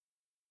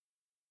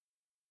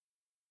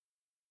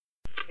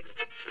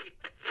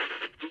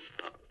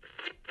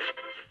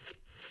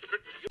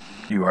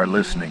You are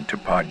listening to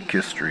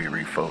Podkistory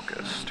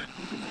Refocused.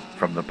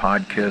 From the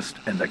Podkist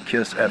and the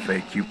KISS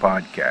FAQ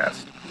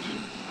podcast,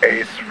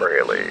 Ace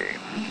Frehley.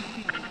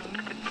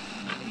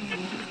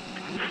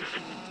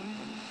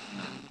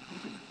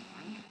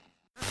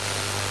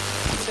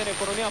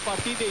 Telefonia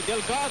partidei,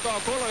 Delgado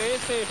acolo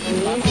este.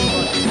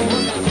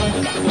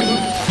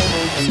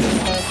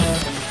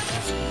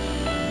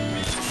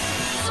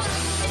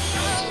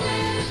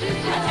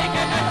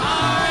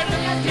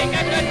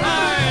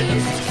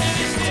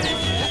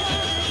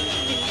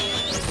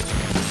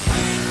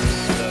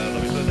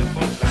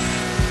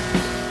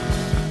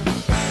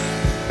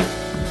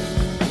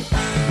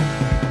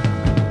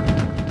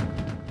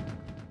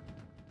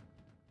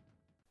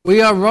 We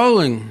are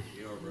rolling.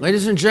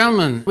 Ladies and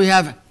gentlemen, we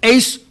have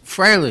Ace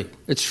Frehley.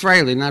 It's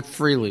Frehley, not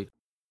Freely.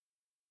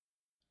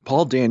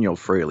 Paul Daniel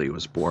Frehley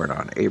was born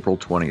on April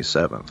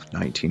 27th,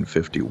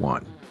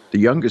 1951, the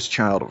youngest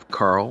child of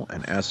Carl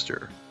and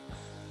Esther.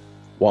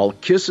 While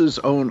KISS's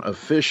own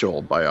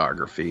official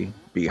biography,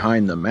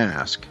 Behind the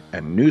Mask,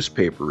 and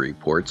newspaper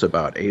reports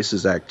about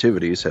Ace's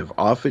activities have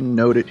often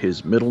noted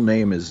his middle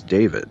name as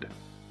David,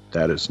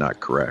 that is not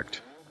correct.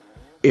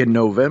 In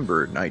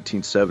November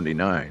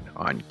 1979,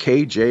 on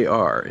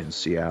KJR in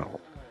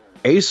Seattle,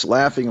 Ace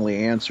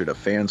laughingly answered a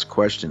fan's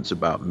questions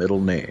about middle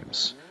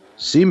names,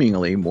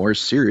 seemingly more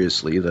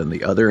seriously than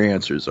the other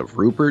answers of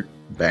Rupert,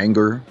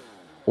 Bangor,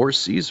 or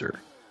Caesar.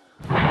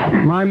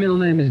 My middle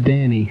name is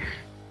Danny.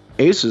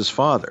 Ace's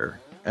father,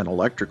 an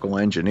electrical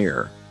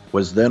engineer,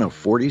 was then a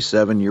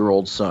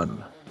 47-year-old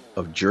son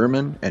of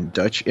German and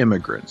Dutch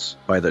immigrants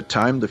by the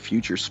time the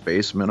future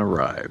spacemen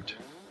arrived.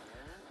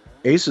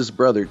 Ace's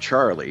brother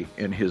Charlie,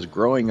 in his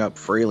Growing Up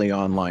Frehley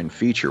online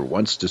feature,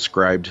 once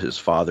described his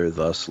father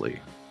thusly.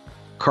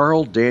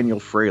 Carl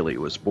Daniel Frehley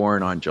was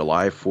born on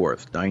July 4,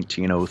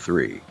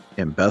 1903,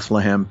 in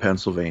Bethlehem,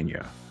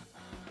 Pennsylvania.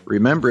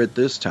 Remember, at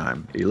this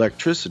time,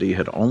 electricity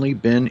had only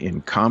been in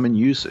common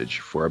usage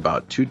for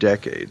about 2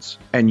 decades,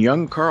 and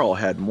young Carl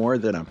had more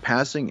than a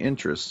passing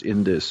interest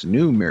in this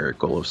new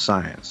miracle of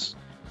science.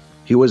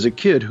 He was a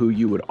kid who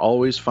you would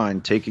always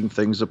find taking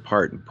things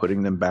apart and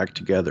putting them back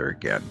together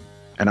again.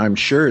 And I'm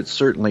sure it's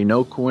certainly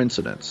no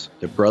coincidence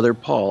that Brother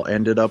Paul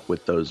ended up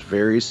with those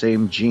very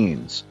same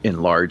genes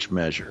in large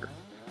measure.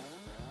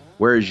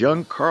 Whereas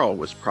young Carl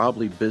was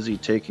probably busy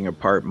taking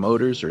apart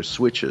motors or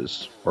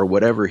switches or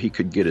whatever he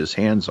could get his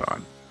hands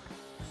on,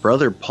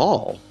 Brother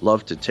Paul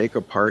loved to take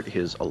apart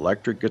his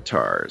electric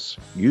guitars,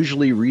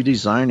 usually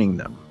redesigning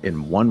them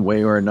in one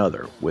way or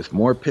another with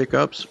more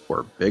pickups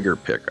or bigger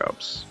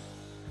pickups.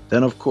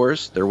 Then, of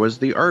course, there was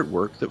the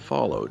artwork that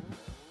followed.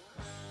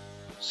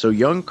 So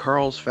young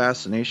Carl's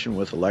fascination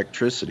with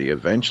electricity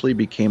eventually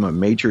became a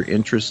major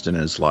interest in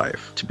his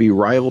life, to be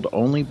rivaled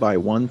only by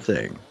one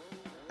thing,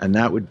 and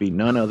that would be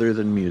none other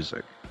than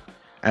music.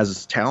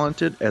 As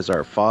talented as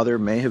our father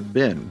may have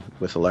been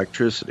with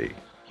electricity,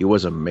 he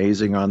was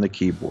amazing on the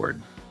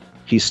keyboard.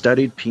 He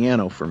studied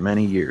piano for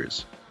many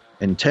years,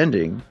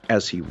 intending,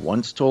 as he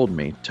once told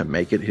me, to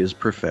make it his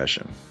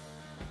profession.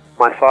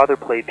 My father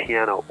played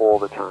piano all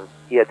the time.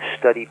 He had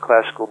studied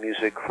classical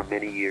music for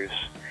many years.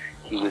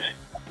 He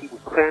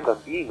planned on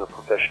being a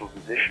professional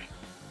musician,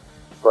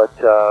 but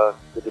the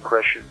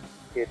Depression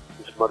hit.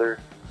 His mother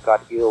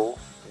got ill,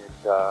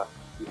 and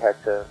he had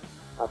to.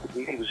 I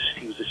believe he was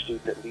a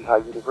student at Lehigh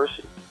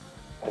University,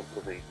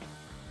 Pennsylvania,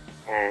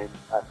 and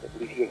I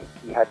believe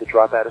he had to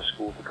drop out of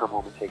school to come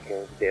home and take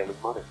care of his ailing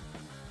mother.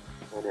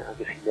 And I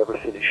guess he never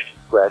finished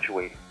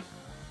graduating,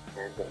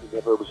 and he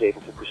never was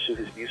able to pursue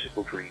his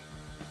musical dream.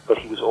 But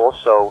he was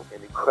also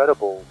an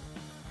incredible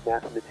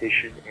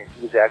mathematician, and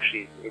he was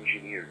actually an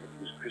engineer.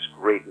 He was just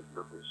great with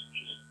numbers.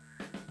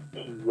 He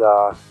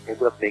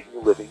ended up making a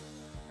living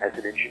as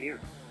an engineer,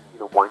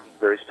 winding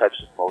various types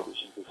of motors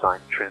and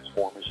designing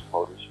transformers and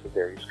motors for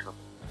various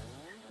companies.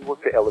 He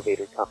worked for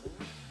elevator companies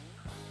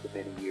for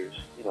many years,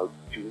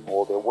 doing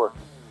all their work.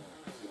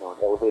 An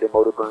elevator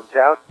motor burns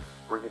out,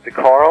 bring it to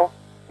Carl,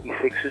 he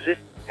fixes it,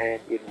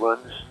 and it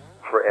runs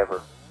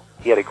forever.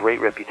 He had a great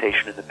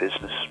reputation in the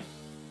business,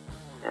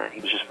 and he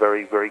was just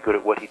very, very good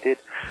at what he did.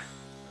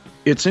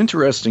 It's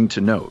interesting to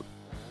note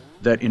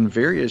that in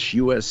various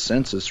U.S.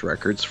 Census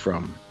records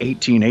from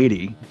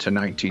 1880 to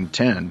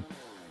 1910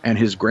 and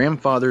his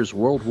grandfather's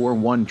World War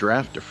I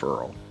draft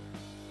deferral,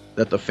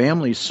 that the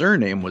family's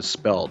surname was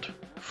spelled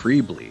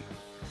Frehley,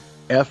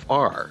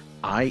 F-R-I-E-B-E-L-Y,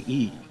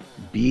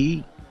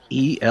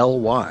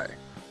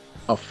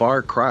 a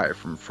far cry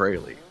from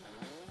Frehley.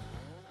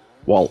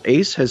 While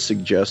Ace has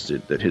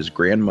suggested that his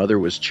grandmother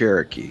was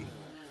Cherokee,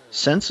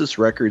 census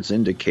records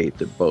indicate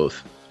that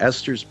both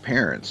Esther's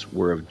parents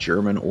were of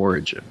German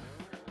origin.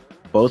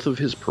 Both of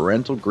his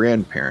parental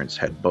grandparents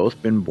had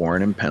both been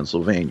born in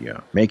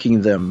Pennsylvania,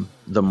 making them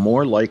the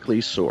more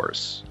likely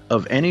source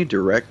of any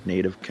direct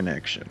native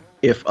connection,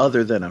 if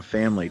other than a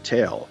family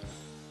tale.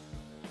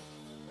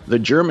 The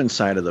German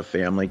side of the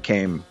family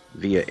came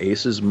via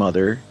Ace's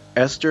mother,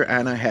 Esther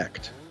Anna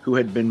Hecht, who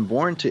had been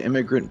born to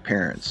immigrant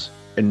parents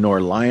in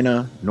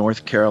Norlina,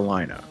 North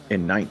Carolina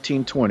in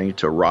 1920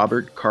 to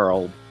Robert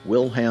Carl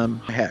Wilhelm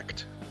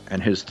Hecht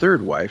and his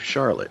third wife,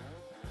 Charlotte.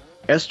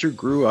 Esther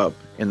grew up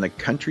in the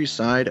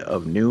countryside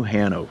of New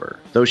Hanover,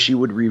 though she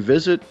would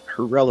revisit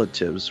her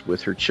relatives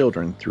with her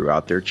children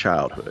throughout their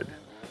childhood.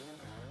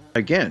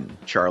 Again,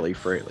 Charlie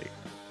Fraley.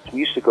 We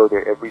used to go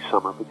there every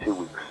summer for 2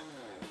 weeks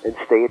and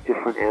stay at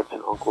different aunts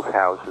and uncles'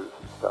 houses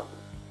and stuff.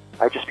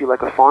 I'd just be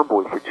like a farm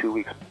boy for 2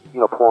 weeks.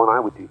 Paul and I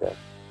would do that.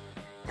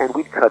 And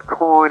we'd cut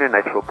corn, and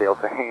I'd throw bales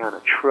of hay on a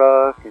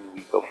truck, and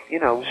we'd go,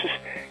 it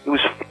was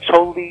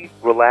totally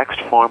relaxed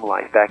farm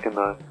life back in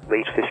the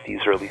late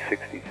 50s, early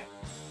 60s.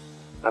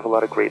 I have a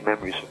lot of great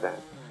memories of that.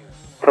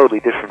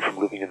 Totally different from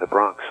living in the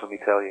Bronx, let me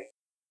tell you.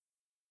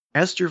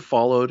 Esther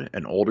followed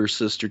an older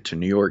sister to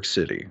New York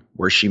City,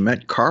 where she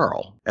met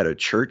Carl at a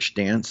church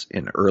dance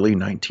in early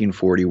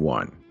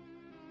 1941.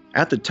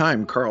 At the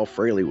time, Carl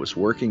Fraley was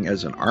working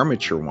as an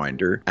armature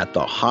winder at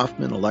the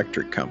Hoffman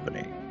Electric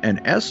Company,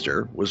 and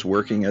Esther was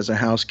working as a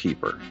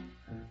housekeeper.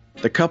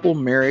 The couple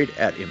married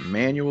at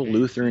Emmanuel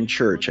Lutheran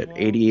Church at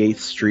 88th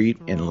Street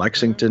in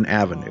Lexington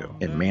Avenue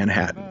in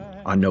Manhattan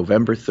on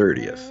November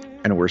 30th,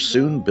 and were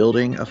soon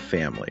building a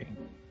family.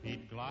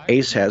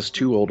 Ace has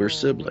 2 older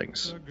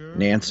siblings,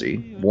 Nancy,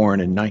 born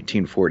in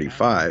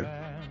 1945,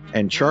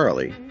 and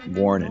Charlie,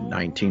 born in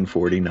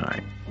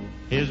 1949.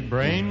 His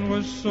brain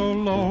was so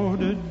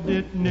loaded,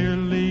 it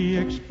nearly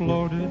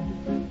exploded.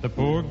 The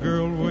poor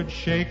girl would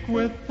shake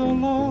with the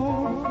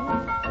load.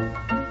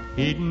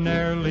 He'd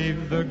ne'er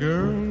leave the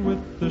girl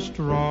with the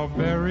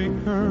strawberry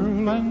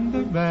curl, and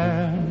the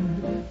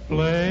band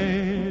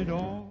played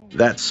on.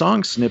 That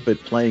song snippet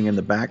playing in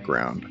the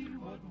background,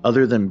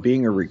 other than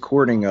being a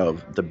recording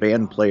of The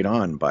Band Played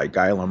On by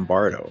Guy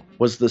Lombardo,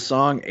 was the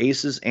song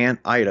Ace's Aunt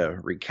Ida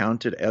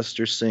recounted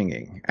Esther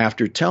singing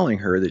after telling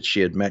her that she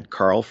had met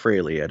Carl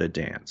Fraley at a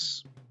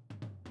dance.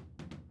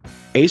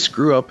 Ace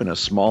grew up in a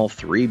small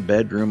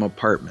 3-bedroom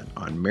apartment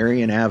on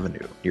Marion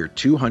Avenue near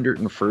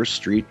 201st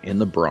Street in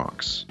the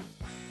Bronx.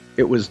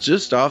 It was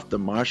just off the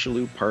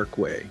Mosholu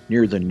Parkway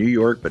near the New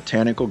York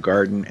Botanical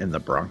Garden and the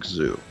Bronx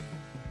Zoo.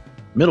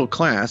 Middle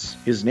class,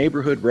 his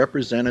neighborhood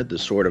represented the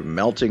sort of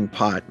melting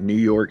pot New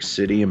York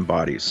City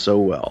embodies so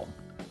well.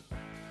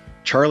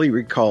 Charlie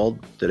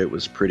recalled that it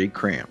was pretty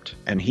cramped,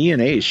 and he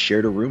and Ace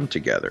shared a room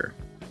together.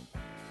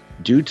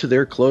 Due to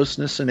their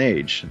closeness in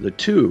age, the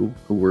two,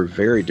 who were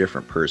very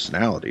different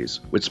personalities,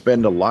 would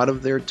spend a lot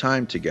of their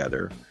time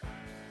together.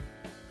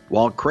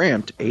 While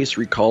cramped, Ace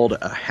recalled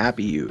a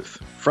happy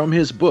youth from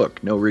his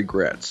book, No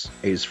Regrets,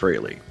 Ace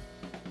Frehley.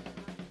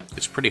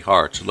 It's pretty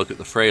hard to look at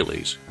the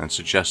Fraleys and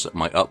suggest that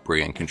my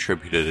upbringing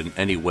contributed in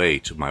any way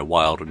to my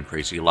wild and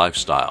crazy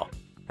lifestyle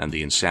and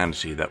the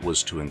insanity that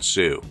was to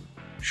ensue.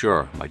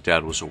 Sure, my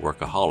dad was a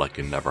workaholic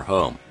and never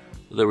home,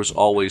 but there was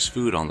always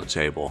food on the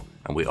table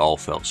and we all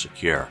felt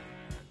secure.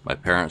 My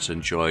parents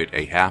enjoyed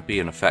a happy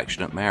and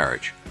affectionate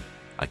marriage.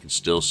 I can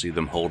still see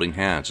them holding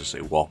hands as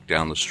they walked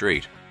down the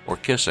street or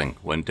kissing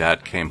when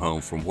Dad came home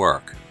from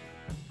work.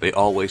 They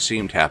always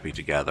seemed happy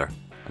together,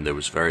 and there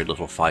was very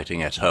little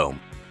fighting at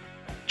home.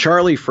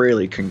 Charlie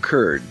Fraley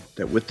concurred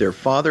that with their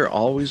father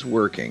always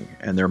working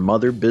and their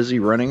mother busy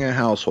running a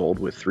household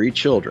with 3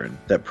 children,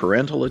 that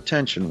parental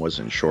attention was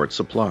in short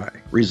supply,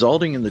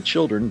 resulting in the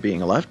children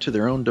being left to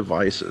their own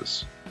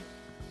devices.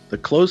 The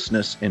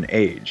closeness in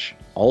age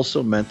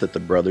also meant that the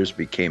brothers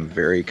became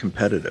very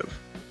competitive.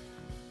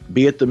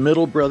 Be it the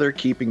middle brother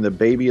keeping the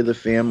baby of the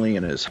family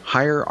in his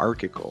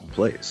hierarchical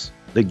place,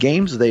 the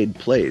games they'd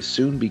play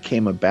soon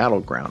became a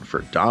battleground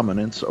for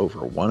dominance over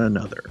one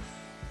another.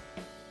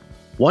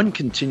 One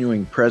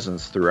continuing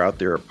presence throughout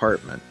their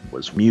apartment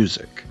was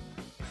music.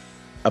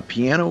 A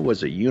piano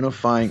was a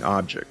unifying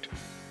object,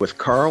 with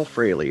Carl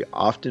Fraley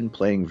often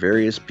playing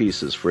various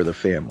pieces for the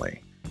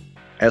family.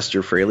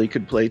 Esther Fraley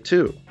could play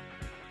too.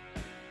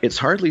 It's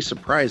hardly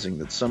surprising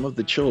that some of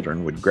the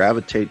children would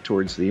gravitate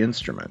towards the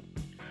instrument.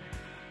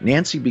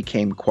 Nancy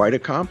became quite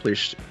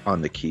accomplished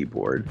on the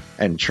keyboard,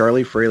 and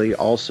Charlie Fraley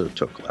also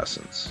took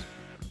lessons.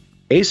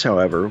 Ace,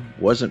 however,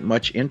 wasn't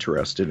much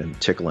interested in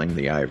tickling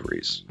the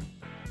ivories.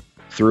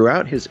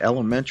 Throughout his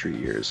elementary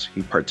years,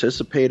 he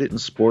participated in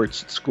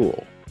sports at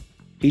school.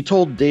 He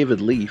told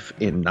David Leaf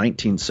in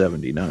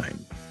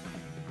 1979,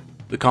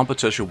 "The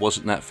competition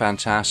wasn't that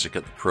fantastic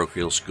at the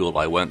parochial school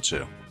I went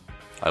to.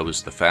 I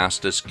was the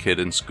fastest kid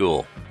in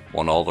school,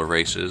 won all the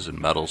races and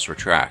medals for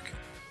track.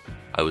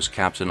 I was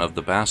captain of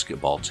the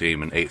basketball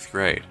team in 8th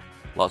grade.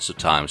 Lots of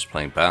times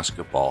playing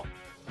basketball,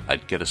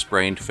 I'd get a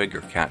sprained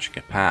finger catching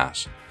a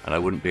pass, and I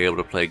wouldn't be able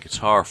to play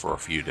guitar for a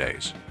few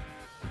days.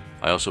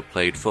 I also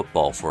played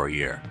football for a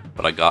year,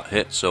 but I got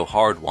hit so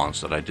hard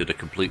once that I did a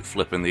complete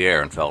flip in the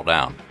air and fell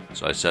down.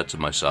 So I said to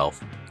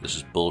myself, this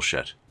is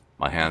bullshit.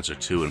 My hands are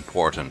too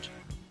important.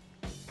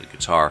 The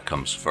guitar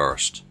comes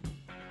first."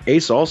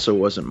 Ace also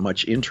wasn't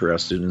much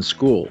interested in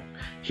school.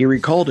 He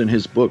recalled in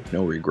his book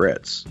No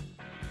Regrets,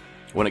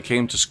 "When it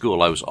came to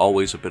school, I was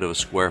always a bit of a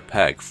square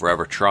peg,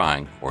 forever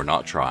trying, or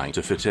not trying,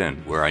 to fit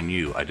in where I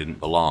knew I didn't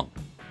belong.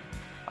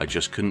 I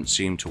just couldn't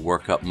seem to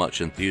work up much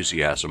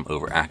enthusiasm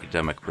over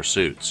academic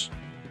pursuits.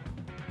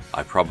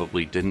 I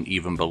probably didn't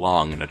even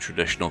belong in a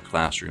traditional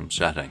classroom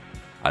setting.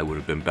 I would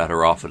have been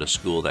better off at a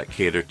school that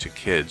catered to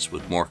kids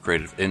with more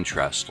creative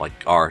interests like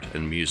art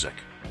and music.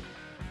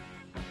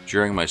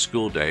 During my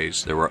school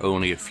days, there were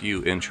only a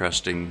few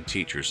interesting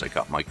teachers that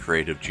got my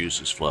creative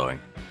juices flowing,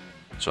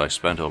 so I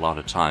spent a lot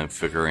of time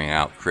figuring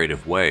out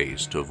creative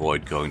ways to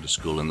avoid going to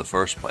school in the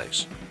first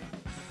place.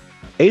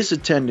 Ace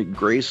attended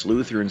Grace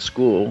Lutheran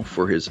School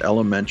for his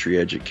elementary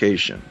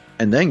education,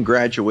 and then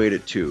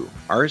graduated to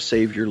Our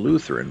Savior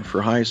Lutheran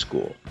for high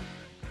school.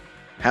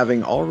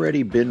 Having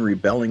already been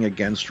rebelling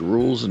against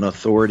rules and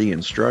authority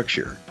and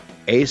structure,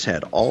 Ace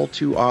had all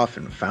too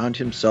often found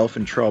himself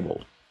in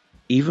trouble,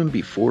 even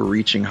before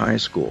reaching high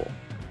school.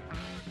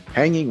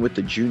 Hanging with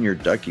the Junior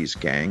Duckies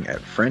gang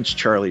at French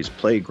Charlie's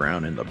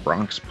playground in the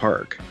Bronx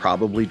Park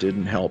probably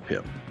didn't help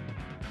him.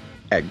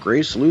 At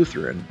Grace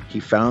Lutheran, he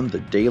found the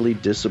daily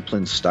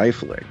discipline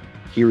stifling.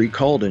 He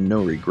recalled in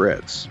no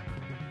regrets.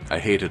 I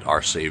hated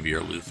Our Savior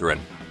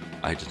Lutheran.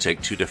 I had to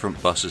take 2 different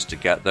buses to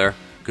get there,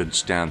 couldn't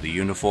stand the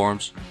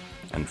uniforms,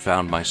 and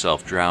found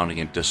myself drowning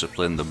in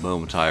discipline the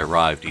moment I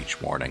arrived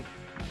each morning.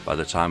 By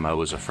the time I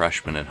was a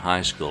freshman in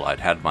high school, I'd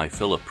had my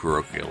fill of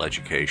parochial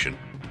education.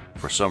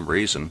 For some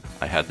reason,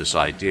 I had this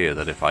idea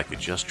that if I could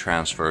just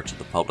transfer to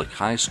the public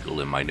high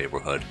school in my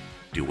neighborhood,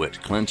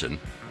 DeWitt Clinton,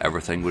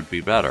 everything would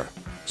be better.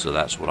 So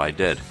that's what I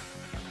did.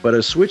 But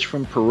a switch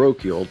from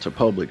parochial to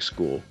public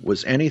school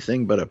was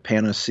anything but a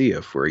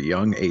panacea for a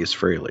young Ace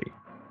Frehley.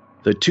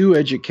 The two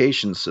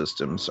education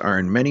systems are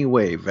in many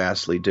ways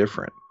vastly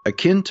different.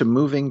 Akin to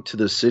moving to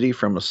the city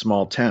from a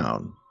small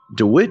town,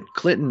 DeWitt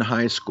Clinton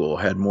High School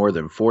had more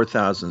than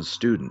 4,000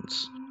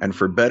 students, and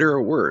for better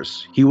or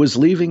worse, he was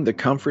leaving the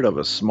comfort of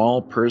a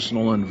small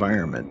personal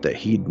environment that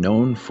he'd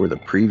known for the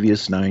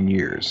previous 9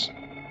 years.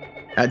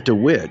 At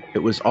DeWitt, it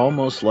was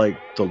almost like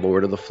the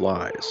Lord of the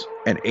Flies,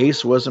 and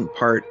Ace wasn't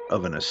part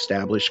of an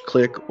established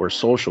clique or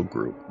social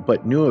group,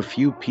 but knew a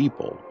few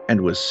people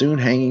and was soon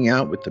hanging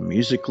out with the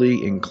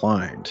musically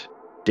inclined,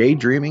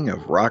 daydreaming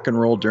of rock and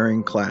roll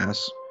during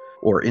class,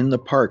 or in the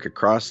park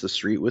across the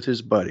street with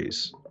his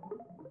buddies.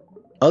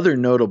 Other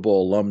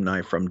notable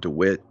alumni from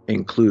DeWitt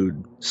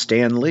include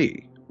Stan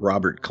Lee,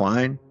 Robert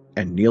Klein,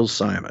 and Neil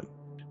Simon.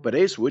 But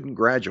Ace wouldn't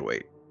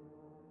graduate.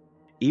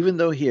 Even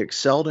though he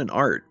excelled in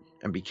art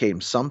and became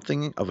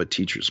something of a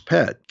teacher's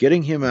pet,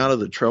 getting him out of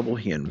the trouble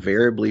he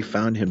invariably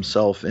found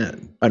himself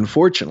in.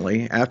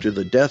 Unfortunately, after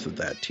the death of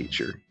that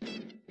teacher,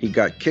 he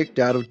got kicked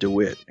out of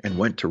DeWitt and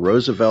went to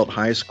Roosevelt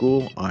High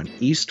School on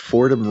East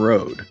Fordham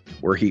Road,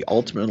 where he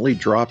ultimately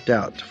dropped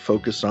out to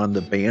focus on the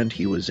band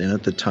he was in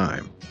at the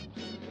time.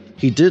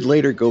 He did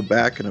later go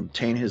back and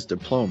obtain his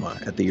diploma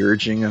at the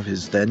urging of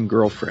his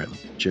then-girlfriend,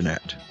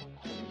 Jeanette.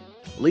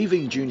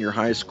 Leaving junior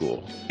high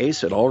school,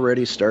 Ace had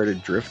already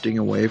started drifting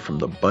away from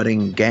the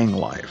budding gang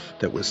life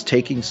that was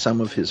taking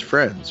some of his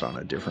friends on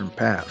a different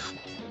path.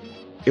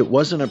 It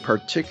wasn't a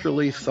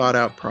particularly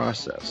thought-out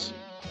process.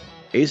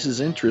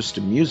 Ace's interest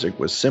in music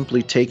was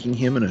simply taking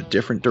him in a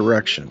different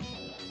direction,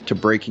 to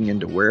breaking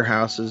into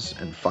warehouses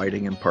and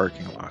fighting in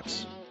parking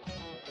lots.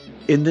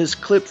 In this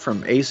clip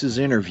from Ace's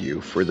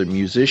interview for the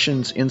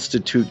Musicians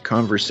Institute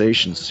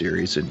Conversation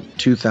series in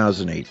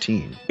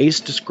 2018, Ace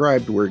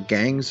described where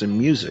gangs and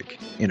music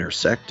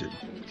intersected.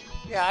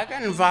 Yeah, I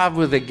got involved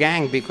with a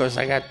gang because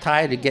I got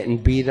tired of getting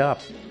beat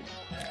up.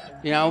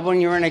 You know,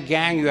 when you're in a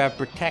gang, you have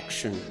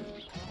protection.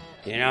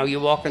 You know, you're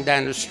walking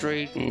down the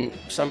street and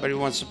somebody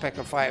wants to pick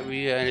a fight with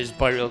you and his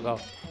buddy will go,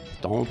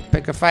 "Don't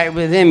pick a fight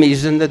with him,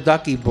 he's in the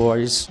Ducky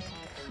Boys."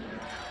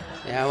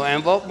 You know,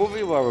 and what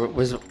movie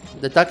was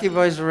the Ducky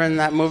Boys were in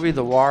that movie,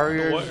 The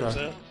Warriors?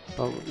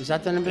 Is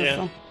that the name of the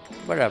film?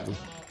 Whatever.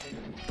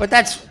 But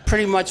that's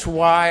pretty much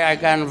why I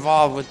got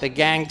involved with the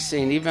gang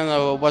scene, even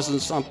though it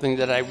wasn't something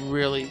that I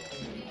really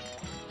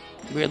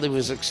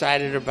was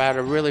excited about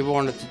or really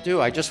wanted to do.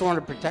 I just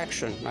wanted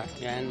protection.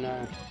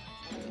 And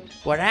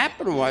what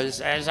happened was,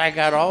 as I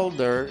got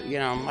older, you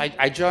know,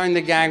 I joined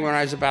the gang when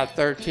I was about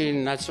 13,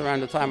 and that's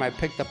around the time I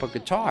picked up a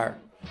guitar.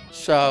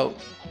 So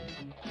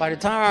by the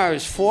time I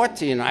was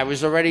 14, I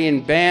was already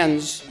in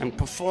bands and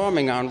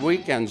performing on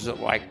weekends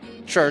at like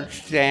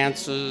church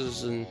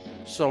dances and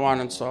so on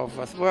and so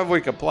forth, wherever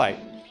we could play.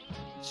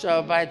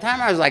 So by the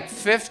time I was like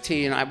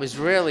 15, I was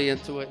really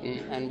into it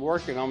and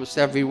working almost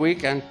every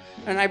weekend.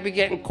 And I'd be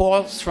getting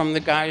calls from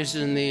the guys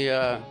in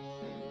the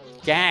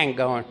gang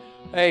going,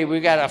 "Hey, we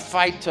got a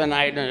fight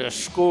tonight in a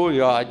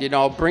schoolyard, you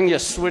know, bring your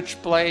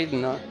switchblade."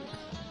 And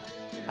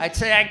I'd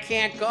say, "I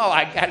can't go,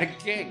 I got a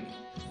gig."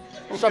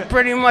 So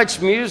pretty much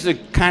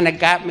music kind of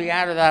got me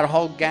out of that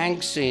whole gang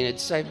scene. It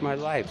saved my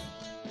life.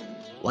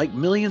 Like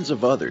millions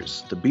of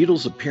others, the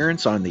Beatles'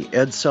 appearance on The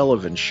Ed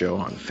Sullivan Show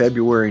on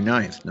February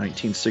 9th,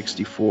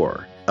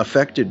 1964,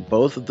 affected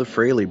both of the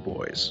Frehley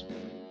boys.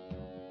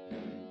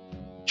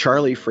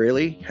 Charlie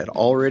Frehley had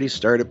already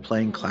started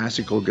playing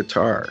classical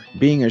guitar,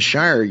 being a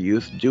shyer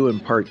youth due in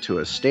part to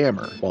a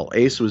stammer, while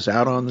Ace was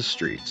out on the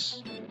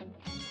streets.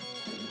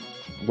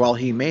 While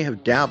he may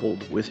have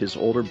dabbled with his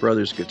older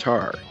brother's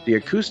guitar, the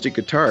acoustic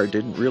guitar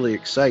didn't really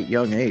excite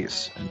young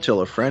Ace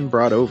until a friend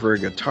brought over a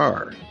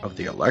guitar of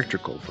the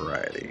electrical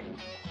variety.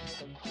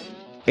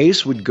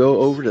 Ace would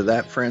go over to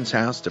that friend's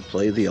house to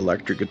play the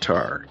electric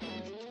guitar.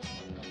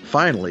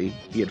 Finally,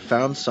 he had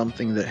found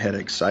something that had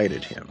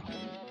excited him.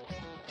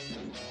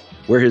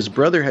 Where his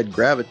brother had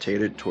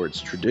gravitated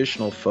towards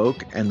traditional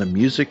folk and the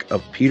music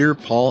of Peter,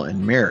 Paul,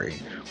 and Mary,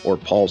 or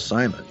Paul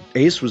Simon,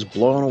 Ace was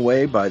blown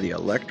away by the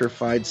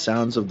electrified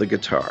sounds of the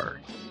guitar.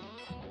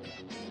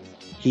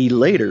 He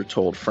later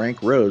told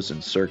Frank Rose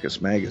in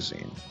Circus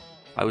Magazine,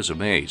 I was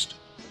amazed.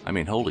 I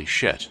mean, holy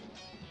shit.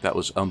 That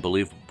was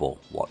unbelievable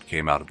what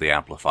came out of the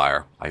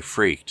amplifier. I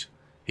freaked.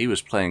 He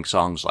was playing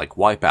songs like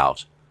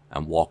Wipeout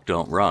and Walk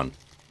Don't Run,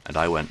 and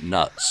I went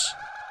nuts.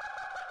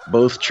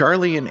 Both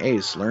Charlie and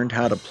Ace learned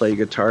how to play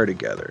guitar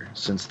together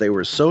since they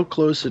were so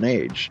close in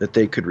age that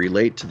they could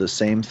relate to the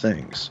same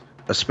things,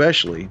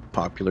 especially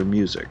popular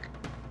music.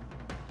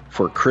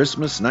 For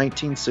Christmas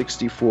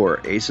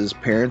 1964, Ace's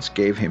parents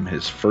gave him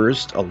his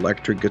first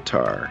electric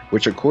guitar,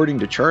 which according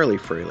to Charlie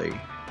Fraley,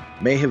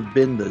 may have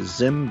been the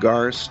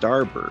Zimgar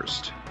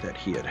Starburst that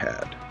he had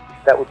had.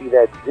 That would be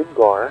that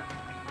Zimgar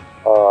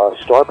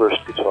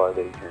Starburst guitar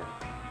that he had.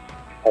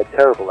 Had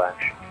terrible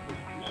action.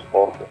 It was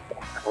awful.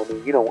 I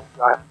mean, you know,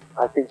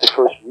 I think the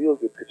first real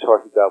good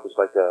guitar he got was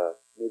like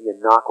maybe a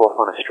knockoff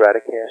on a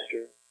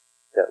Stratocaster.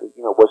 That,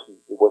 you know, it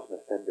wasn't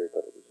a Fender,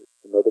 but it was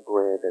another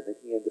brand, and then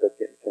he ended up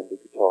getting Fender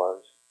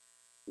guitars.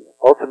 You know,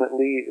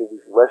 ultimately, it was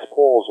Les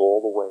Pauls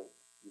all the way.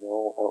 You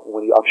know,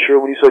 I'm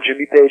sure when he saw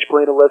Jimmy Page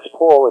playing a Les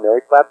Paul and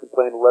Eric Clapton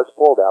playing a Les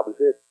Paul, that was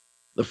it.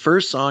 The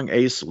first song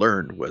Ace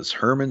learned was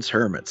Herman's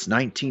Hermits'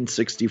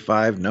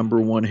 1965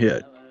 #1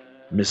 hit,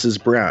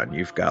 Mrs. Brown,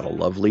 You've Got a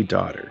Lovely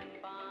Daughter.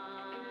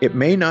 It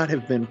may not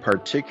have been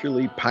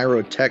particularly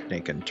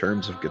pyrotechnic in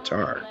terms of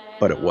guitar,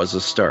 but it was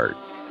a start.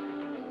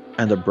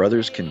 And the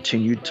brothers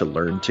continued to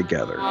learn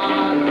together.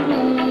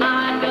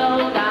 I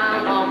go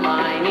down on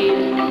my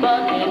knees,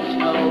 but it's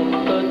no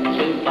good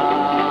to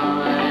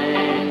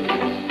find.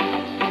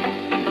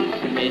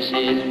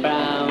 Mrs.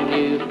 Brown,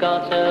 you've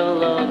got a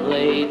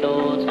lovely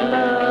daughter.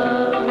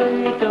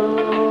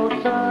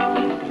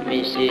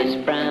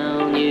 Mrs.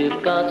 Brown,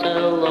 you've got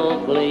a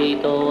lovely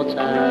daughter.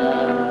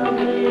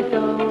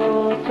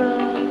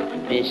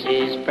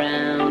 Mrs.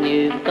 Brown,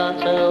 you've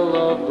got a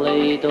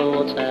lovely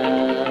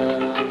daughter.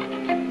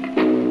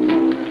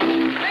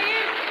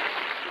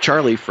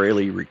 Charlie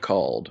Fraley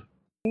recalled,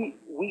 We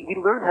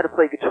learned how to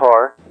play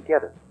guitar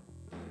together,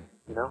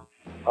 you know?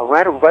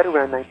 Right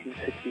around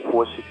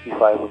 1964,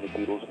 65, when the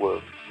Beatles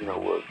were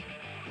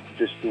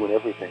just doing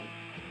everything,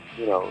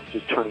 you know,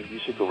 just turning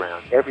music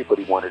around.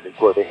 Everybody wanted to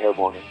grow their hair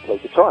long and play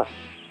guitar.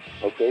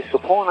 Okay, so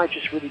Paul and I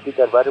just really did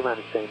that right around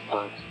the same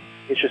time.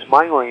 It's just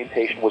my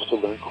orientation was to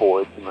learn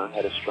chords and learn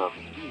how to strum.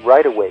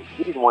 Right away,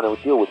 he didn't want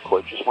to deal with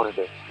chords, just wanted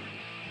to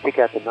pick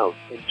out the note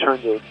and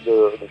turn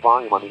the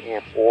volume on the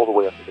amp all the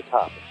way up to the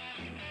top.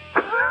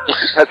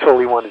 That's all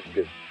he wanted to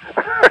do.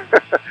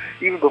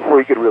 Even before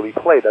he could really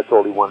play, that's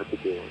all he wanted to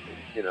do.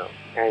 You know,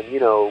 and you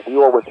know, we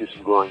all went through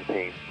some growing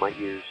pains. My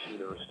ears, you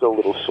know, are still a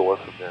little sore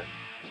from that.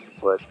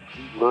 But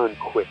he learned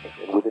quick,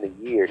 and within a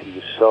year, he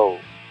was so,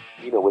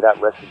 you know,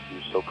 without lessons, he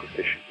was so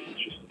proficient. It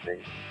was just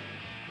amazing.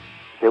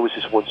 There was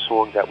this one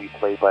song that we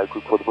played by a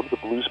group called, remember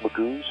the Blues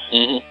Magoos?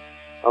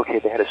 Mm-hmm. Okay,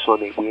 they had a song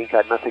named We Ain't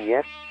Got Nothing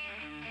Yet.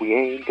 We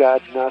ain't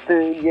got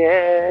nothing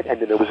yet. And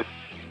then there was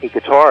a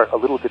guitar, a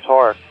little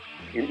guitar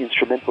in the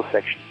instrumental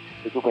section.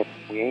 It went,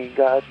 we ain't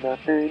got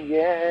nothing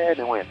yet. And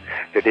it went,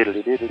 and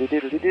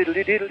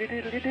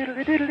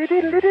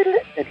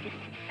he,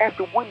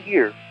 after 1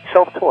 year,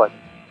 self-taught,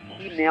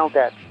 he nailed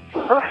that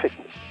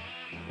perfectly.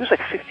 He was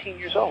like 15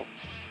 years old.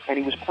 And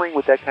he was playing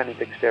with that kind of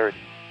dexterity.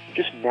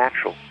 Just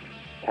natural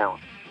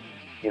talent.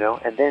 You know,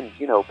 and then,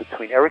 you know,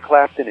 between Eric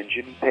Clapton and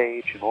Jimmy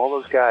Page and all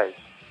those guys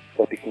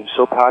that became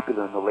so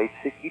popular in the late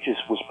 60s,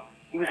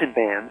 he was in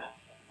bands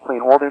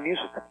playing all their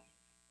music.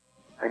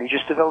 And he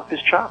just developed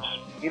his chops,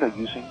 you know,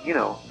 using, you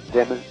know,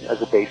 them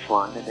as a bass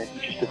line, and then he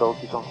just developed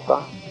his own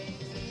style.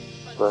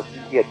 But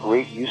he had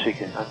great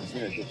music and,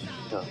 you know, just,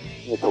 you know,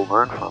 he had to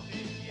learn from.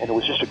 And it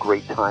was just a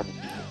great time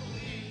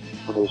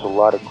when there was a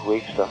lot of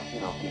great stuff,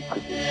 you know, being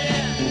produced.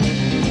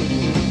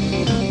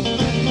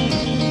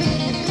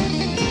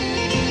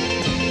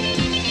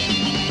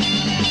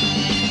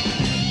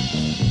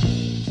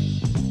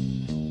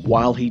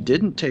 While he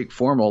didn't take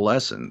formal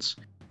lessons,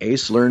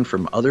 Ace learned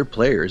from other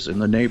players in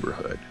the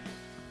neighborhood.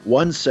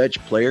 One such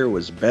player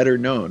was better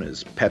known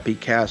as Pepe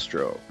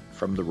Castro,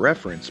 from the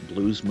reference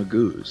Blues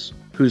Magoos,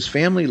 whose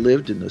family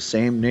lived in the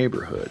same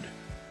neighborhood.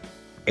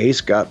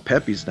 Ace got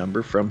Pepe's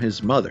number from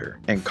his mother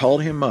and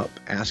called him up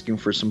asking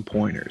for some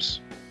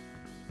pointers.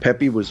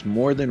 Pepe was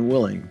more than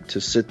willing to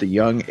sit the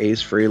young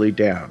Ace Frehley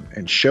down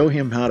and show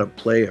him how to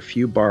play a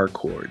few bar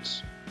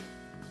chords.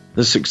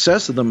 The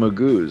success of the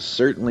Magoos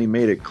certainly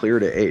made it clear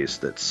to Ace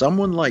that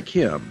someone like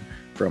him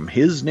from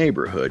his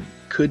neighborhood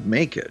could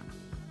make it.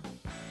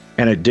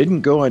 And it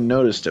didn't go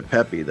unnoticed to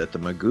Pepe that the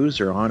Magoos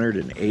are honored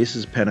in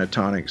Ace's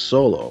pentatonic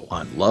solo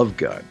on Love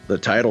Gun, the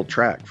title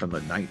track from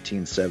the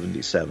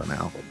 1977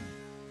 album.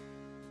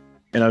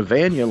 In a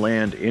Vanya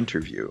Land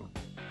interview,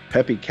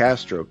 Pepe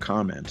Castro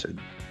commented,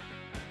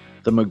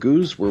 "The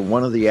Magoos were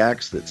one of the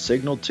acts that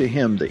signaled to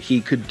him that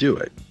he could do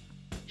it.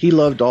 He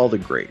loved all the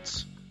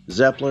greats,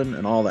 Zeppelin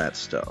and all that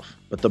stuff,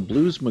 but the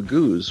Blues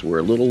Magoos were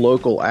a little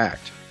local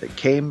act that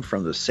came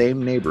from the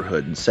same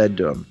neighborhood and said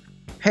to him,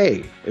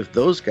 'Hey, if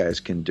those guys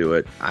can do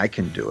it, I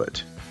can do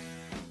it.'"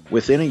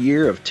 Within a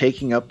year of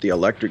taking up the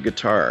electric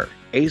guitar,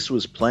 Ace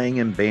was playing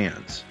in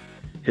bands.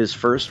 His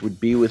first would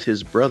be with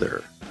his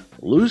brother,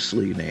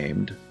 loosely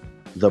named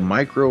The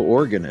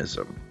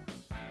Microorganism.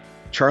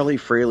 Charlie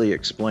Fraley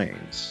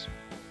explains.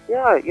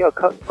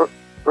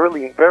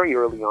 Very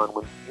early on,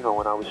 when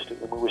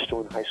we were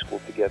still in high school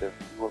together,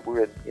 we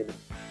were in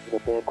a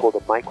band called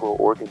The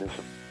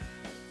Microorganism.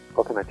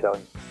 What can I tell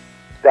you?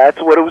 That's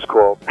what it was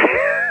called.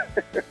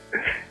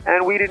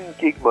 And we didn't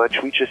gig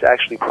much. We just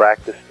actually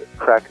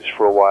practiced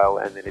for a while,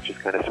 and then it just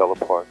kind of fell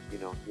apart.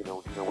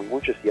 We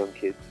were just young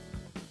kids.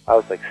 I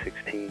was like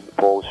 16.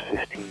 Paul was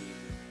 15.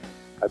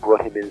 I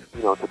brought him in,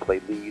 to play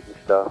lead and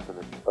stuff, and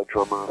a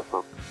drummer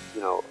from,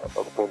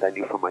 a friend I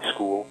knew from my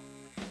school.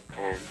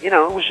 And, it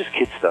was just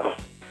kid stuff,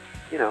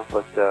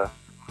 but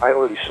I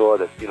already saw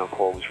that,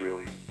 Paul was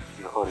really,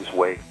 on his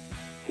way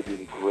to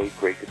being a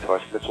great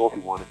guitarist. That's all he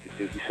wanted to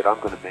do. He said, I'm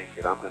going to make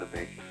it.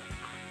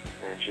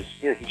 And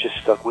he just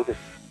stuck with it.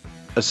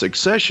 A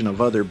succession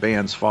of other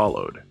bands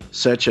followed,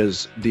 such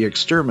as The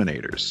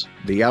Exterminators,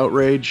 The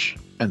Outrage,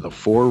 and The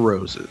Four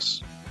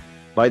Roses.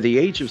 By the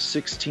age of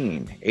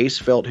 16, Ace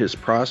felt his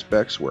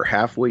prospects were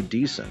halfway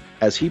decent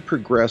as he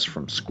progressed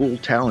from school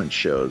talent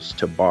shows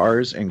to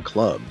bars and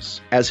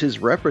clubs, as his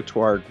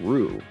repertoire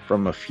grew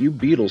from a few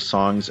Beatles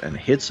songs and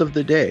hits of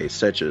the day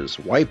such as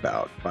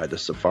Wipeout by the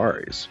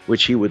Safaris,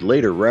 which he would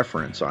later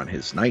reference on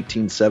his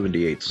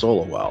 1978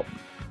 solo album.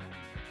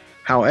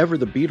 However,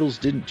 the Beatles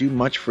didn't do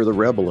much for the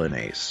rebel in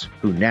Ace,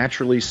 who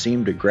naturally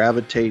seemed to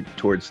gravitate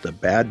towards the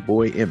bad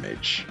boy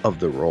image of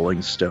the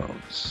Rolling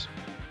Stones.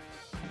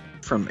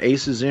 From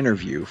Ace's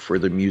interview for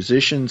the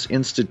Musicians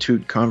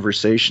Institute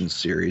Conversation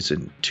series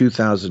in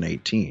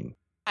 2018.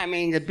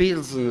 The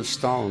Beatles and the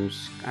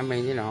Stones.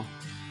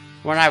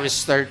 When I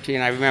was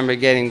 13, I remember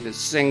getting the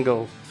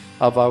single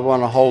of I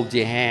Want to Hold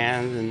Your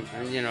Hand,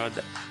 and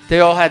they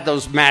all had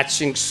those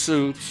matching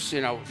suits,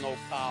 with no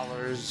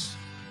collars,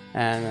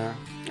 and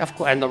of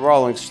course, and the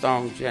Rolling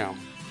Stones,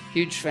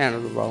 huge fan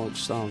of the Rolling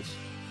Stones.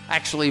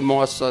 Actually,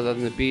 more so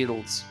than the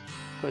Beatles,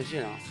 because,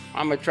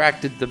 I'm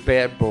attracted to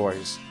bad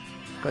boys.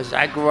 Because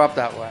I grew up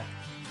that way.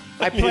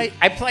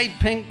 I played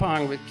ping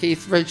pong with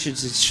Keith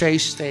Richards at Shea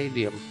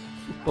Stadium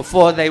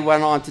before they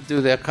went on to do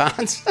their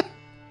concert.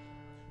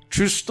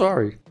 True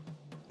story.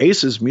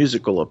 Ace's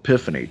musical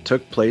epiphany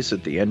took place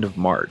at the end of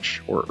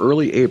March or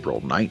early April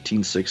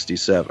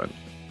 1967.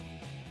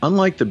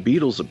 Unlike the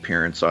Beatles'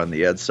 appearance on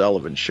The Ed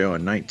Sullivan Show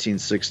in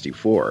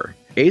 1964,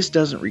 Ace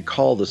doesn't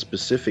recall the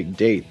specific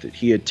date that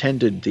he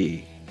attended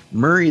the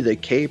Murray the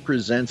K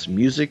Presents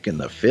Music in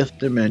the Fifth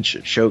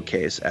Dimension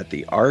showcase at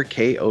the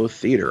RKO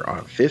Theater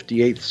on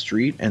 58th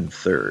Street and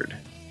 3rd.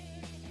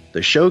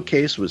 The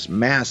showcase was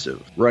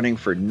massive, running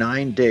for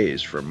 9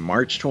 days from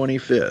March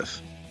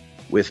 25th,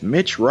 with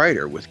Mitch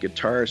Ryder with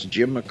guitarist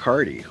Jim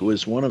McCarty, who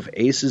is one of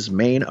Ace's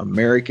main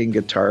American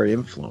guitar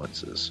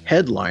influences,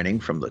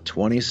 headlining from the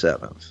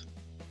 27th.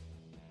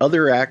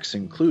 Other acts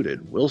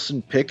included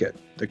Wilson Pickett,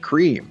 The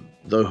Cream,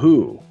 The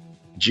Who,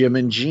 Jim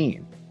and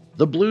Jean,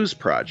 The Blues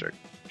Project,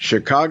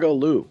 Chicago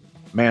Loop,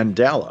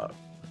 Mandela,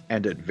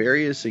 and at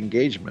various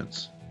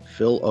engagements,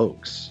 Phil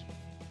Ochs.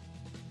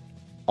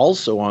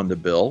 Also on the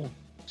bill,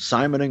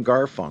 Simon and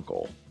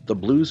Garfunkel, the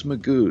Blues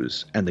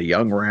Magoos, and the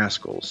Young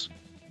Rascals.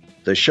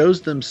 The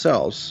shows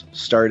themselves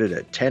started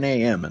at 10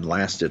 a.m. and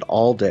lasted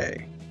all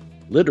day.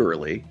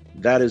 Literally,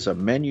 that is a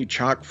menu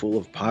chock full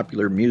of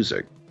popular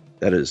music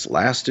that has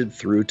lasted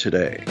through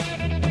today.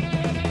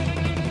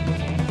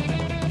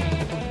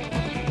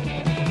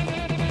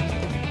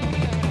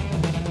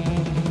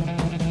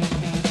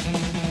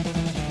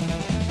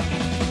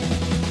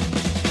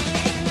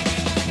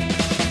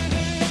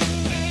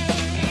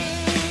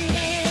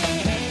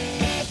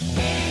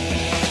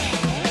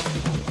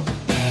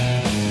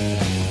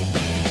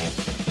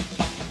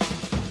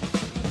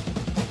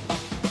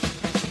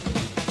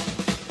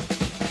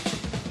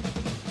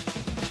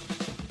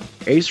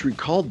 Ace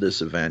recalled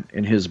this event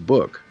in his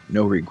book,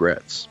 No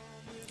Regrets.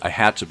 I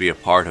had to be a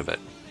part of it.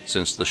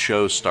 Since the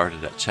show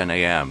started at 10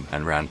 a.m.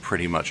 and ran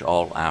pretty much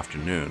all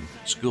afternoon,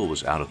 school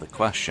was out of the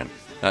question.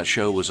 That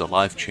show was a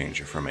life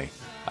changer for me.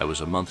 I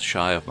was a month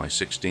shy of my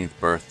 16th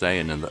birthday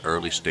and in the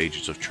early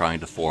stages of trying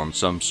to form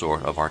some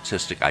sort of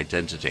artistic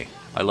identity.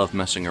 I loved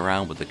messing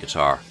around with the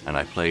guitar, and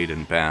I played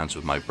in bands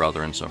with my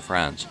brother and some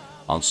friends.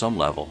 On some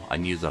level, I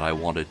knew that I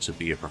wanted to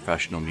be a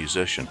professional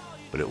musician,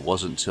 but it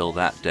wasn't till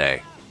that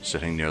day,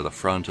 sitting near the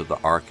front of the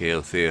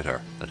RKO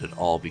Theater, that it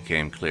all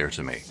became clear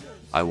to me.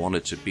 I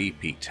wanted to be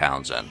Pete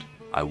Townsend.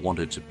 I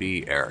wanted to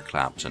be Eric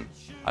Clapton.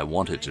 I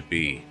wanted to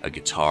be a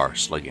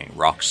guitar-slinging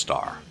rock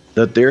star.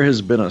 That there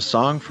has been a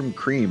song from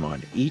Cream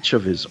on each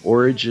of his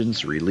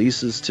Origins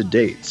releases to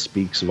date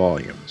speaks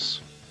volumes.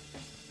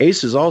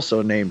 Ace has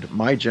also named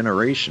My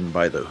Generation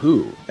by The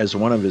Who as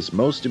one of his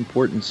most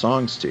important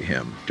songs to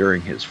him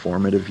during his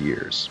formative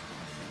years.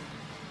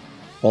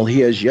 While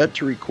he has yet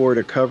to record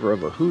a cover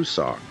of a Who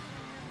song,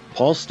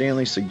 Paul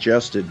Stanley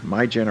suggested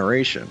My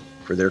Generation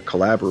for their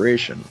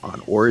collaboration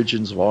on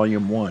Origins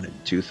Volume 1 in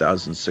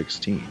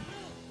 2016.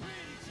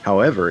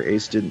 However,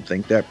 Ace didn't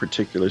think that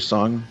particular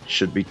song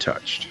should be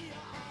touched.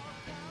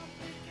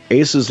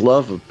 Ace's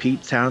love of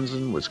Pete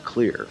Townsend was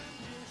clear.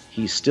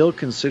 He still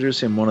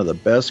considers him one of the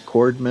best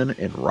chordmen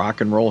in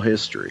rock and roll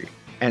history,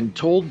 and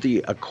told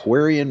the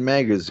Aquarian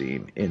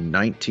magazine in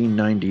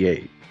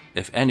 1998.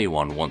 If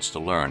anyone wants to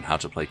learn how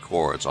to play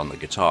chords on the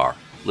guitar,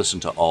 listen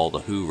to all the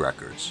Who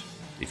records.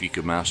 If you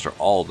can master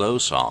all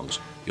those songs,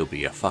 you'll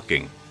be a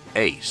fucking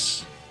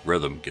ace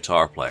rhythm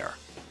guitar player.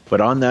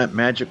 But on that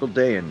magical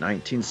day in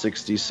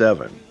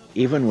 1967,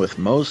 even with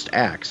most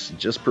acts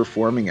just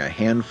performing a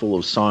handful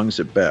of songs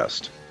at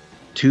best,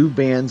 two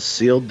bands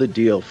sealed the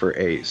deal for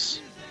Ace.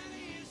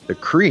 The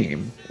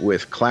Cream,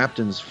 with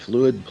Clapton's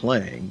fluid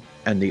playing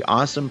and the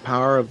awesome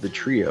power of the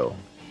trio,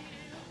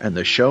 and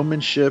the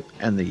showmanship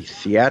and the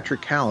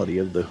theatricality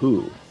of the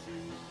Who.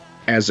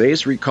 As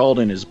Ace recalled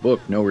in his book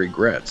No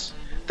Regrets,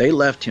 they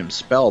left him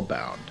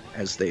spellbound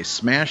as they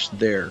smashed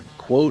their,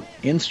 quote,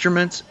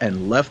 instruments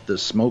and left the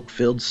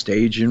smoke-filled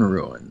stage in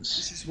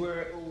ruins. This is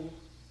where it all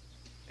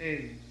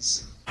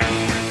ends.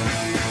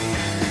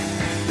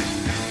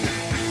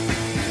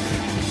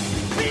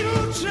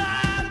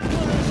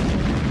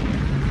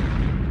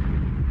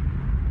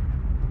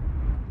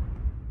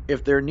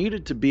 If there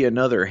needed to be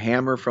another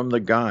hammer from the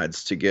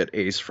gods to get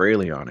Ace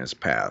Frehley on his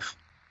path,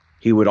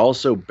 he would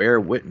also bear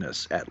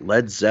witness at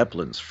Led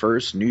Zeppelin's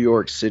first New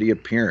York City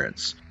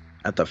appearance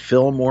at the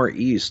Fillmore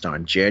East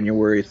on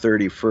January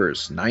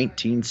 31st,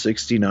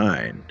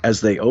 1969,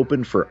 as they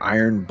opened for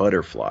Iron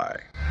Butterfly.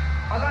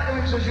 I'd like to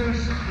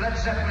introduce Led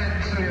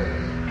Zeppelin to you.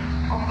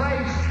 On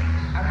bass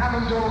and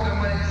Hammond organ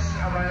when it's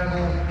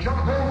available, John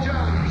Paul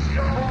Jones.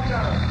 John Paul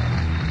Jones.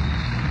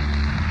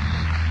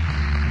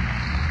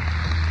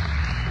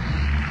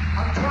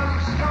 On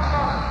drums,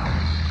 trombone.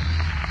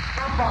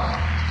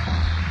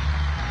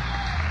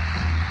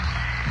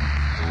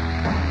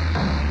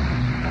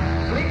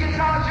 Lead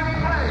guitar, Jimmy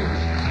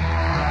Page.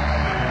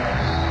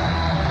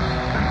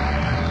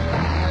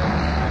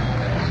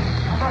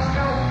 And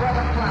myself,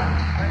 Brother Plant.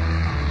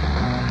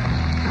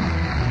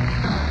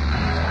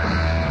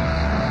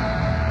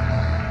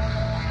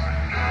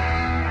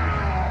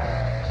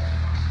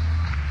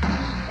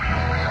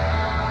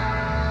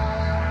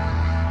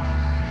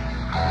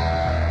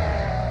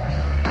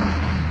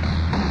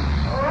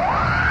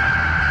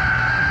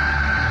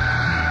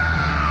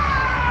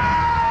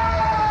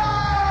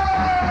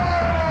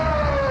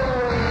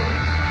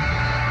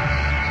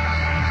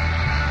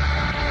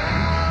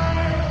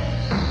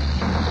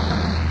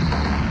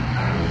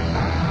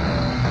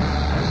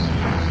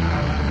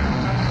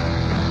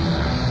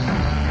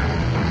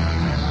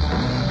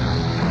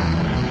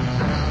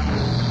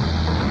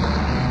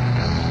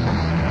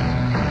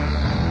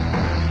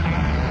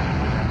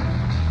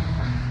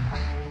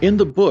 In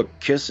the book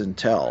Kiss and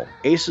Tell,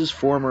 Ace's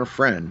former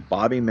friend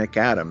Bobby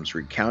McAdams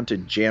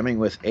recounted jamming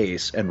with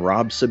Ace and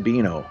Rob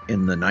Sabino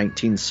in the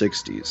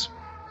 1960s.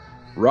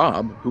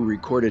 Rob, who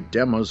recorded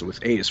demos with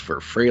Ace for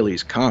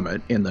Frehley's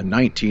Comet in the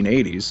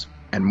 1980s,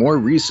 and more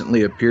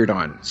recently appeared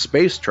on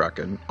Space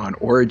Truckin' on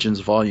Origins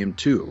Volume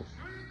 2,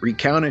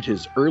 recounted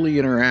his early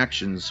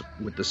interactions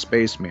with the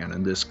Spaceman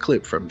in this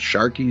clip from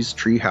Sharky's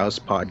Treehouse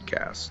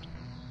podcast.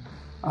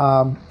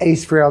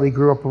 Ace Frehley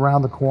grew up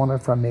around the corner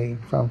from me,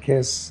 from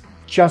Kiss.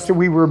 Just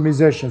we were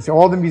musicians.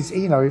 All the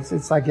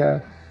it's like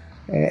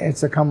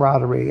it's a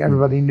camaraderie.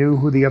 Everybody knew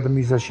who the other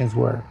musicians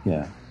were.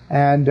 Yeah.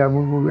 And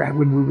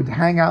when we would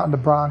hang out in the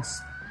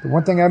Bronx, the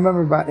one thing I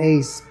remember about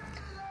Ace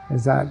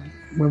is that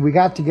when we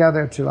got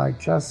together to like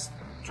just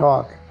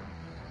talk,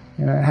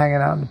 hanging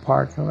out in the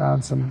park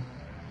around some,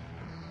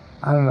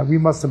 I don't know, we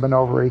must have been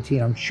over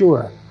 18, I'm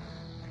sure,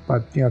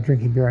 but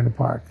drinking beer in the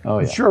park. Oh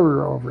yeah. I'm sure we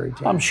were over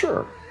 18. I'm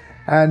sure.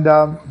 And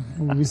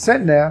we were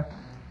sitting there.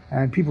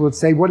 And people would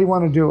say, what do you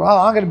want to do? Oh,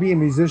 I'm going to be a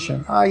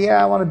musician. Oh,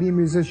 yeah, I want to be a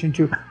musician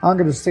too. I'm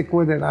going to stick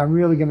with it. I'm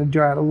really going to do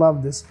it. I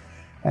love this.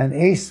 And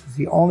Ace was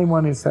the only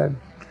one who said,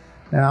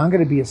 no, I'm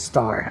going to be a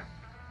star.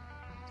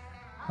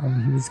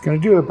 And he was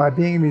going to do it by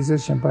being a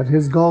musician, but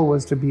his goal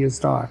was to be a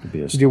star.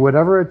 To do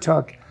whatever it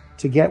took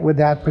to get with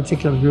that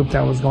particular group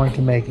that was going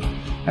to make it.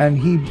 And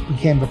he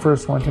became the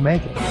first one to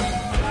make it.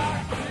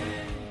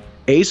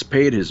 Ace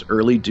paid his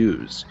early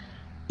dues,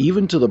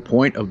 even to the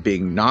point of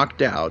being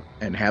knocked out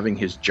and having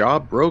his jaw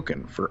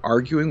broken for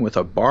arguing with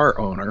a bar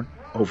owner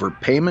over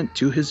payment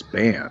to his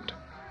band.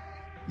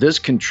 This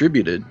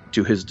contributed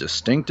to his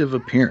distinctive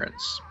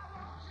appearance.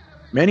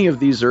 Many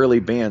of these early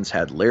bands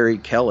had Larry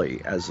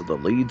Kelly as the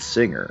lead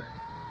singer.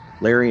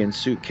 Larry and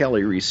Sue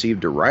Kelly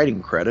received a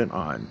writing credit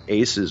on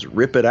Ace's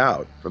Rip It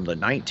Out from the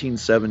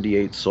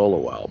 1978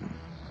 solo album.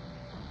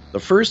 The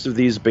first of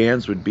these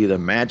bands would be the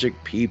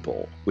Magic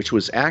People, which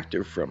was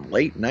active from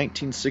late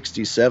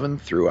 1967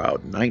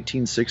 throughout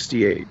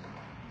 1968.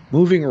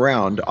 Moving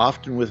around,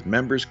 often with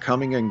members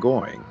coming and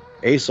going,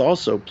 Ace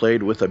also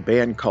played with a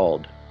band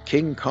called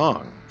King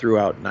Kong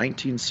throughout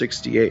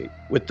 1968,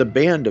 with the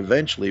band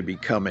eventually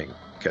becoming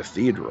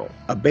Cathedral,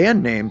 a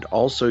band name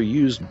also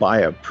used by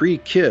a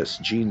pre-Kiss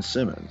Gene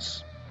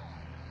Simmons.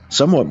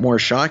 Somewhat more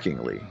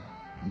shockingly,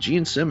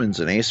 Gene Simmons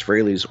and Ace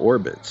Frehley's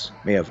orbits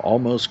may have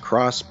almost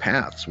crossed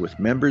paths with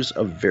members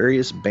of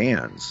various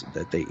bands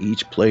that they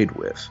each played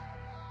with.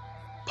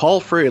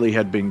 Paul Frehley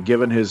had been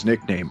given his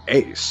nickname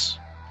Ace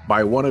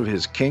by one of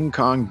his King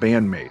Kong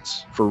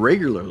bandmates for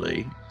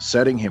regularly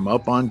setting him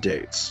up on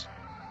dates.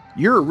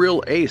 "You're a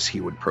real ace,"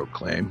 he would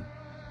proclaim.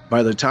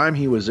 By the time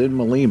he was in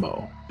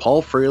Malimo,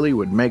 Paul Frehley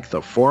would make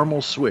the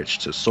formal switch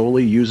to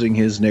solely using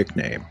his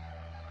nickname.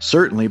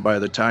 Certainly by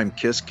the time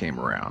Kiss came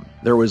around,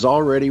 there was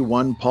already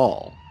one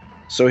Paul,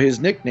 so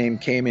his nickname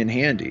came in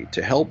handy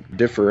to help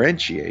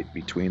differentiate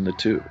between the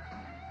two.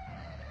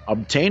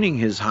 Obtaining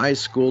his high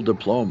school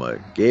diploma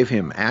gave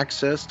him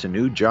access to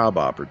new job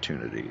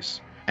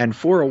opportunities, and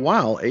for a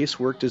while Ace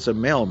worked as a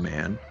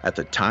mailman at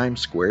the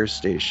Times Square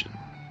station.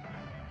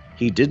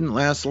 He didn't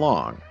last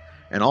long,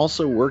 and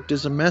also worked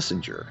as a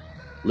messenger,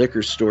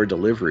 liquor store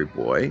delivery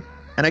boy,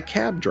 and a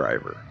cab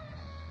driver.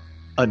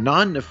 A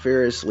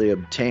non-nefariously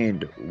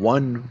obtained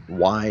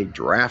 1Y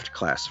draft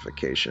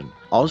classification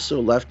also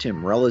left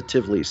him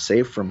relatively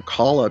safe from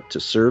call-up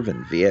to serve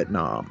in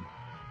Vietnam.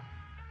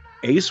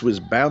 Ace was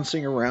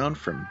bouncing around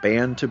from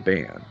band to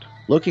band,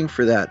 looking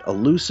for that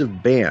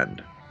elusive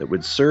band that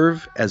would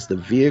serve as the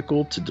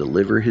vehicle to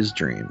deliver his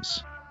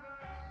dreams.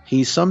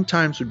 He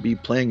sometimes would be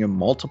playing in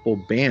multiple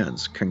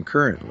bands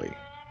concurrently.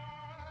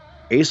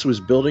 Ace was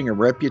building a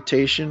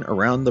reputation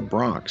around the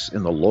Bronx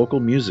in the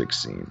local music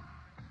scene.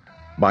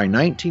 By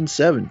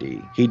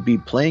 1970, he'd be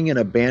playing in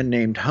a band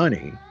named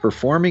Honey,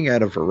 performing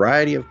at a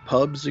variety of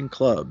pubs and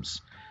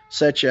clubs,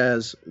 such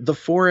as the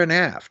Fore and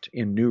Aft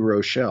in New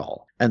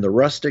Rochelle, and the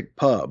Rustic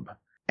Pub,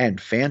 and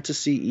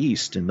Fantasy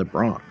East in the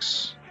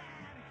Bronx.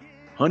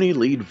 Honey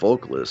lead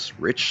vocalist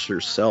Rich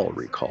Sercel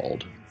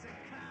recalled,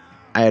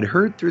 "I had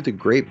heard through the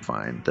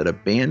grapevine that a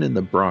band in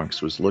the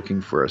Bronx was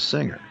looking for a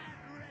singer,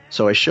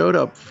 so I showed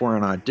up for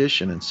an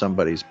audition in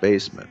somebody's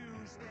basement.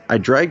 I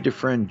dragged a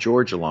friend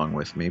George along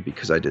with me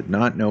because I did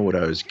not know what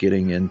I was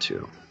getting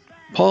into.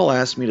 Paul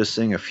asked me to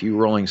sing a few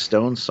Rolling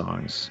Stones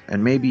songs,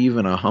 and maybe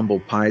even a Humble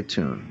Pie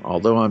tune,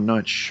 although I'm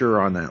not sure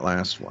on that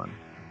last one.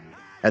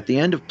 At the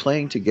end of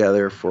playing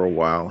together for a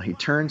while, he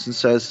turns and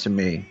says to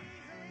me,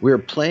 'We are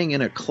playing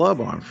in a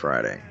club on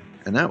Friday,'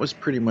 and that was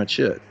pretty much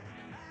it.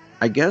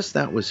 I guess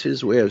that was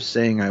his way of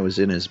saying I was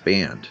in his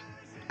band.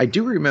 I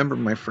do remember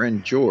my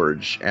friend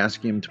George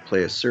asking him to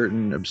play a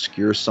certain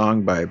obscure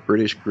song by a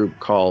British group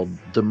called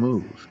The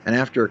Move, and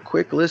after a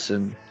quick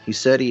listen, he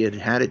said he had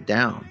had it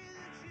down.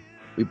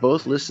 We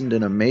both listened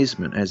in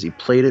amazement as he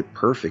played it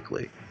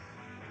perfectly.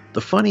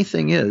 The funny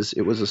thing is,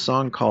 it was a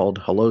song called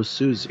Hello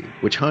Susie,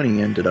 which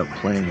Honey ended up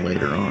playing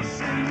later on."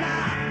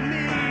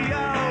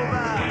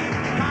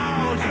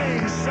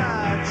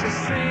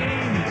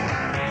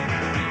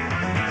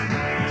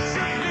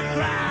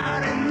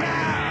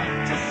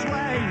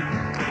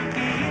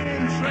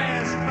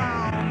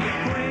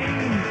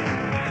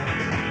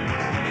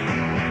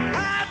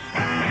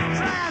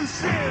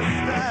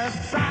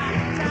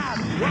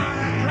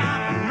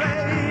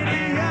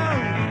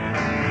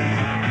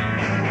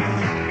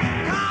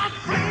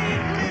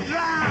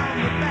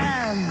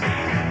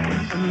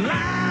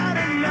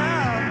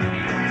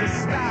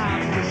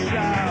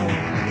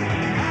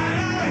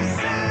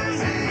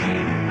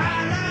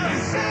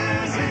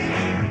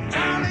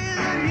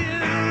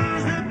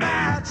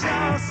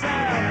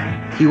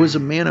 He was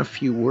a man of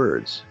few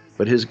words,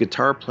 but his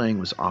guitar playing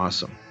was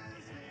awesome.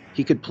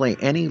 He could play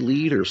any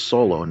lead or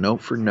solo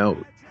note for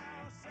note.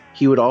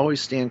 He would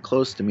always stand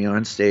close to me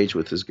on stage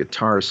with his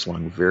guitar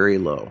slung very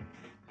low.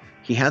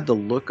 He had the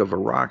look of a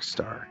rock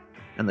star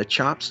and the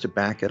chops to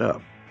back it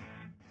up.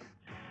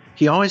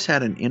 He always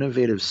had an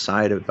innovative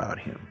side about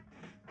him.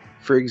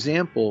 For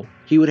example,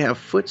 he would have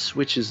foot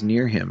switches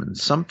near him, and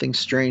something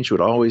strange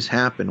would always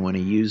happen when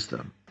he used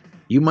them.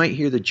 You might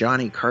hear the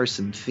Johnny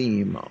Carson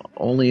theme,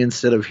 only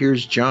instead of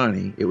 "Here's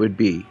Johnny," it would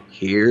be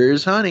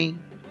 "Here's Honey."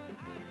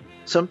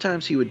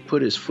 Sometimes he would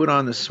put his foot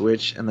on the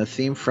switch and the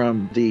theme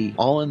from the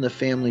All in the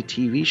Family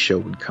TV show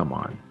would come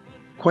on.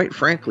 Quite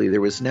frankly,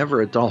 there was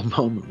never a dull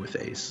moment with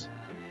Ace.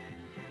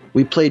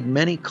 We played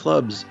many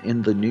clubs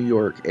in the New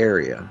York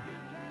area.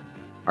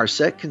 Our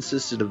set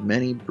consisted of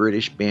many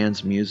British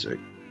bands' music.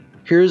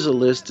 Here's a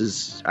list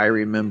as I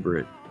remember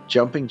it: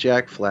 Jumping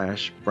Jack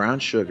Flash, Brown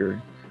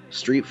Sugar,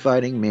 Street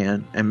Fighting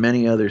Man, and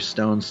many other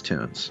Stones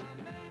tunes.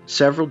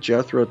 Several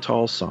Jethro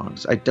Tull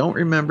songs. I don't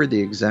remember the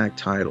exact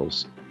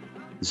titles.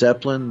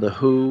 Zeppelin, The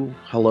Who,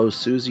 Hello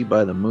Susie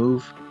by The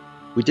Move.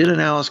 We did an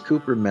Alice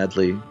Cooper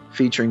medley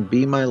featuring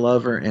Be My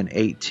Lover and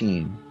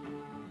 18.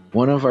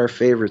 One of our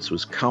favorites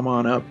was Come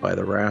On Up by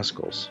the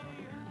Rascals.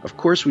 Of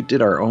course, we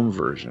did our own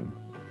version.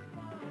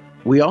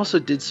 We also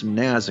did some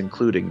Nas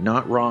including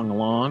Not Wrong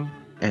Long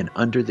and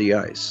Under the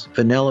Ice.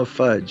 Vanilla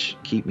Fudge,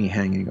 Keep Me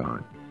Hanging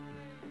On.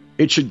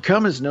 It should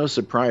come as no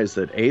surprise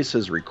that Ace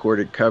has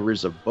recorded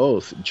covers of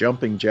both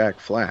Jumping Jack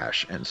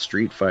Flash and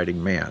Street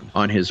Fighting Man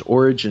on his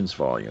Origins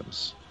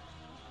volumes.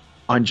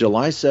 On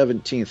July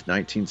 17,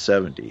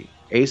 1970,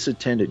 Ace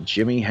attended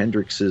Jimi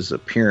Hendrix's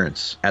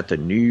appearance at the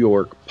New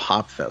York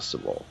Pop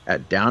Festival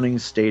at Downing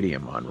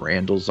Stadium on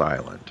Randall's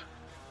Island.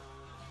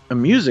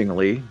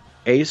 Amusingly,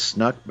 Ace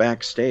snuck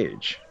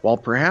backstage, while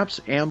perhaps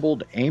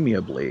ambled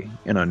amiably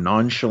in a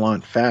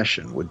nonchalant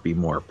fashion would be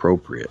more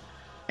appropriate.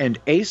 And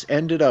Ace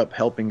ended up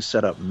helping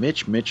set up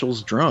Mitch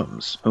Mitchell's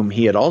drums, whom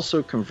he had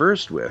also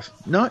conversed with,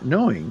 not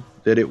knowing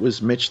that it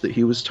was Mitch that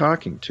he was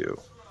talking to.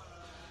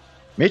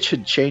 Mitch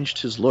had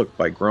changed his look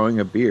by growing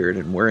a beard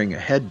and wearing a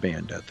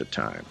headband at the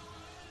time.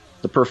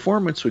 The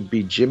performance would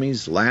be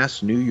Jimmy's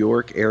last New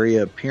York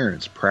area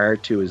appearance prior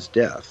to his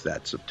death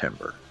that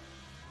September.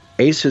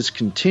 Ace has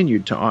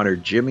continued to honor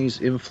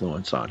Jimmy's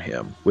influence on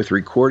him with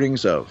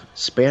recordings of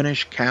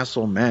Spanish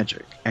Castle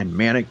Magic and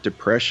Manic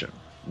Depression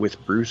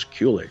with Bruce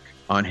Kulick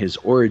on his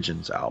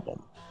Origins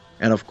album.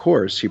 And of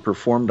course, he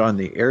performed on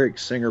the Eric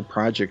Singer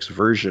Project's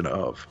version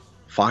of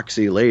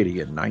Foxy Lady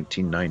in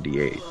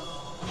 1998.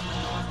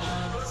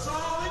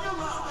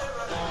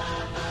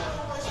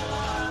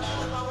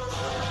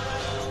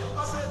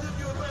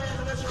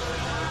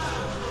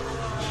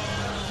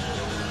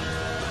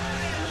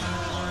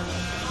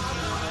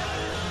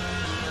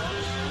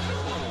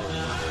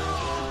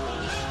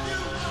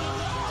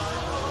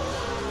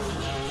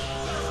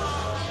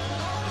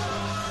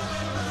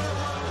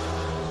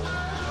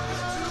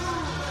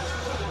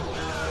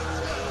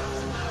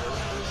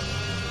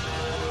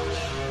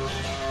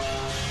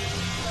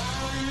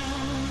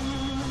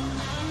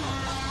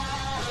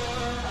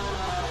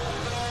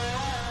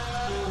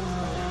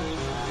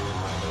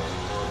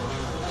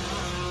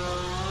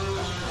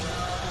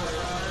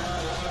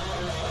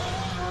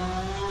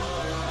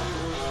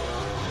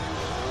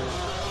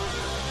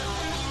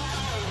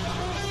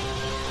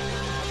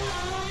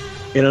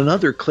 In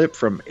another clip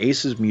from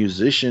Ace's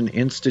Musician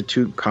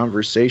Institute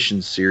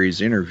Conversation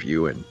Series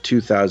interview in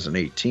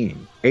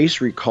 2018, Ace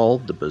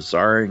recalled the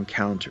bizarre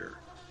encounter.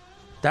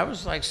 That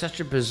was like such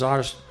a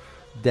bizarre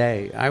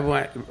day. I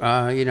went,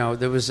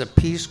 there was a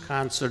peace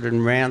concert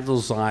in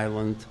Randall's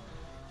Island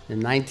in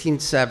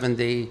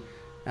 1970,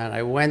 and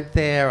I went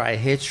there. I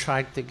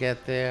hitchhiked to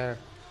get there,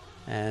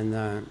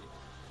 and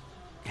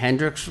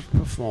Hendrix was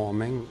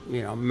performing.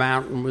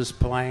 Mountain was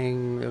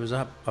playing. There was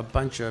a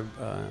bunch of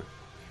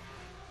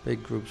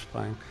big groups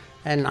playing.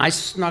 And I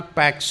snuck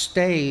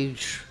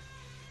backstage,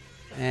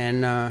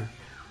 and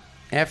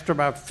after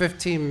about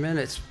 15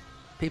 minutes,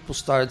 people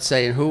started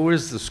saying, "Who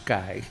is this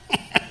guy?"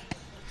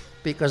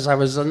 Because I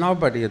was a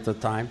nobody at the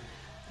time.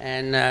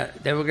 And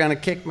they were going to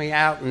kick me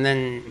out, and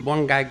then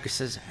one guy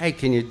says, "Hey,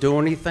 can you do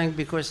anything?"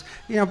 Because,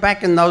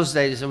 back in those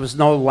days, there was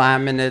no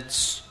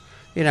laminates.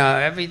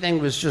 Everything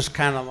was just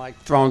kind of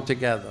like thrown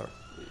together.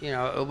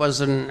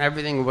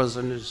 Everything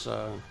wasn't as...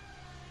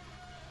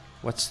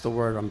 what's the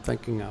word I'm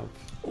thinking of?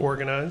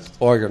 Organized?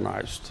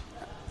 Organized.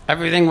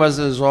 Everything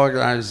wasn't as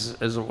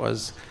organized as it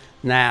was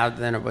now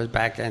than it was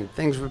back then.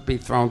 Things would be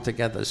thrown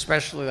together,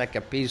 especially like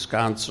a peace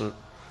concert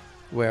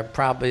where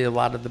probably a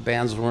lot of the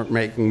bands weren't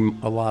making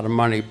a lot of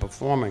money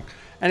performing.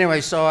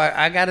 Anyway, so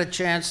I got a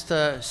chance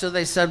to... So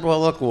they said, well,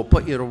 look, we'll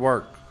put you to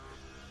work.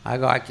 I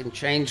go, I can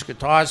change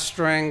guitar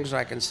strings,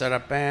 I can set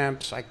up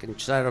amps, I can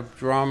set up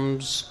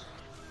drums...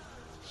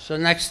 So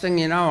next thing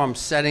you know, I'm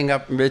setting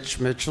up Mitch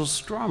Mitchell's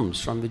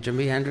drums from the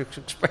Jimi Hendrix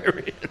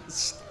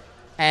Experience.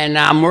 And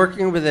I'm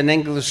working with an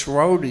English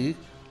roadie.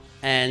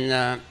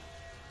 And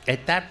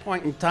at that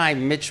point in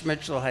time, Mitch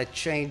Mitchell had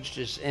changed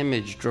his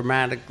image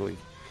dramatically.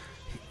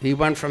 He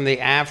went from the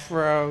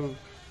afro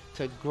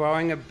to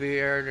growing a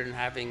beard and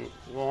having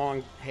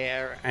long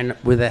hair and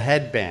with a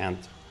headband.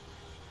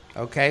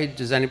 Okay,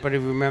 does anybody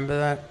remember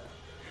that?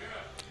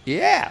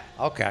 Yeah,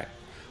 okay.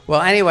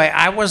 Well, anyway,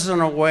 I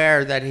wasn't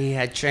aware that he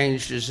had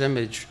changed his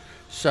image.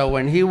 So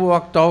when he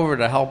walked over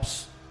to help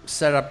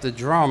set up the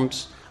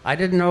drums, I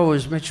didn't know it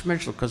was Mitch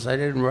Mitchell because I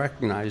didn't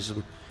recognize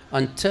him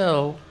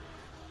until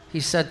he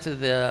said to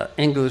the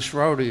English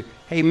roadie,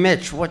 "Hey,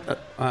 Mitch,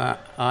 the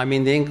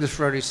English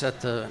roadie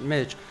said to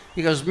Mitch,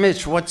 he goes,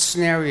 "Mitch, what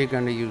snare are you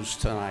going to use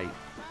tonight?"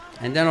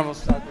 And then all of a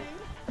sudden,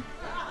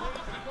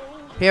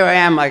 here I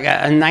am, like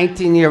a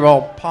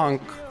 19-year-old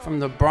punk from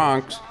the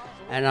Bronx,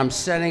 and I'm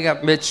setting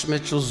up Mitch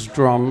Mitchell's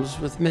drums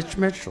with Mitch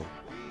Mitchell.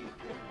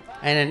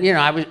 And then,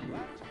 I was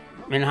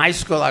in high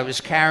school, I was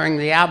carrying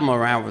the album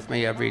around with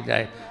me every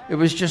day. It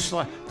was just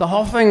like, the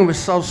whole thing was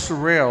so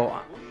surreal.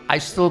 I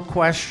still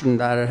question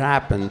that it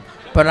happened,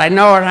 but I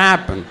know it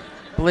happened.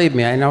 Believe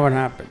me, I know it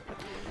happened.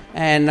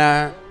 And,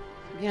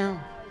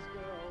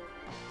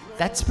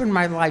 that's been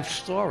my life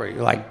story,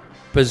 like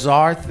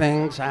bizarre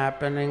things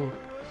happening.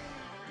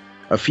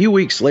 A few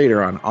weeks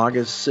later, on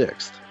August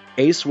 6th,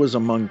 Ace was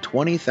among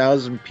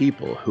 20,000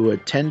 people who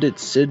attended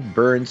Sid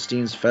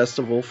Bernstein's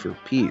Festival for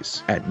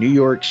Peace at New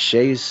York's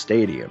Shea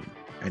Stadium,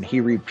 and he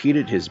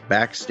repeated his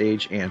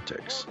backstage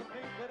antics.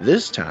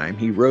 This time,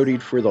 he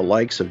roadied for the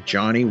likes of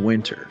Johnny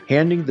Winter,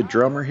 handing the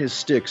drummer his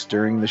sticks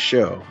during the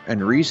show and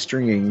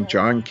restringing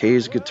John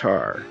Kay's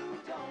guitar.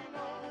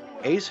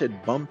 Ace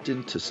had bumped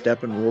into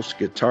Steppenwolf's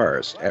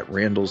guitarist at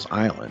Randall's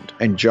Island,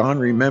 and John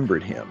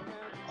remembered him,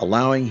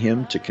 allowing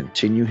him to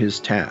continue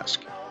his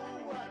task.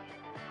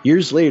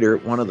 Years later,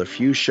 at one of the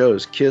few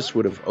shows Kiss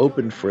would have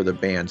opened for the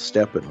band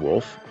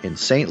Steppenwolf in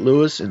St.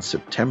 Louis in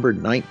September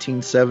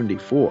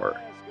 1974,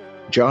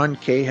 John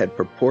Kay had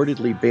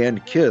purportedly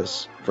banned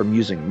Kiss from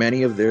using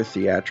many of their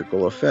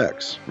theatrical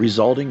effects,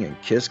 resulting in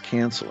Kiss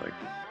canceling.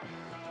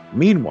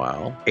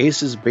 Meanwhile,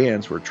 Ace's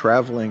bands were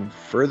traveling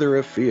further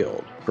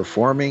afield,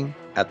 performing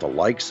at the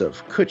likes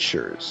of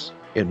Kutsher's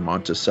in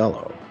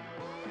Monticello.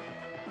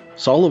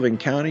 Sullivan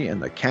County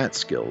and the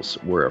Catskills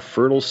were a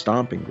fertile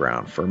stomping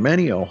ground for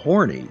many a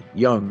horny,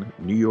 young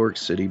New York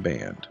City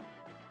band.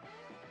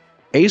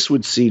 Ace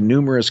would see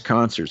numerous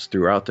concerts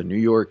throughout the New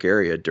York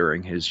area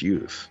during his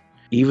youth,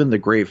 even the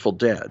Grateful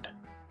Dead.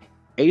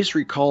 Ace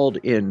recalled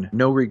in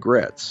No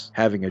Regrets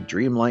having a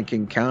dreamlike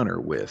encounter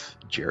with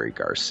Jerry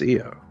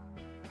Garcia.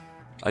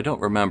 I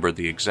don't remember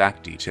the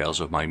exact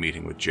details of my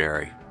meeting with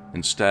Jerry.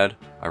 Instead,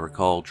 I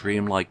recall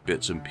dreamlike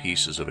bits and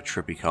pieces of a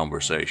trippy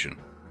conversation.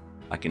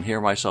 I can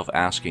hear myself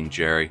asking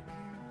Jerry,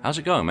 "How's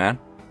it going, man?"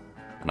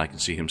 And I can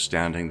see him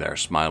standing there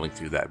smiling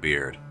through that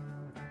beard.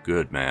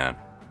 "Good, man.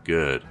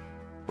 Good.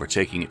 We're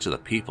taking it to the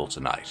people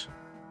tonight."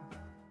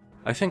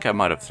 I think I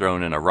might have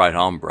thrown in a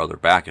right-on brother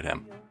back at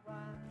him.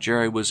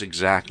 Jerry was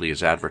exactly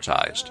as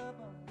advertised.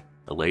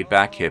 A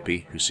laid-back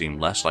hippie who seemed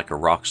less like a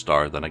rock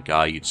star than a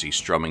guy you'd see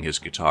strumming his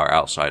guitar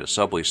outside a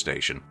subway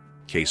station,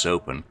 case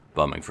open,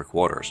 bumming for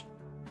quarters.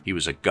 He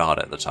was a god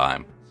at the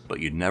time, but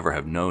you'd never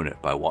have known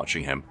it by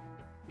watching him.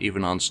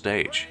 Even on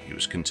stage, he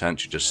was content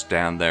to just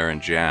stand there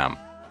and jam,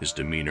 his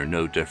demeanor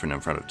no different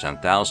in front of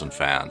 10,000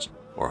 fans,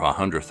 or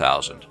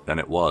 100,000, than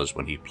it was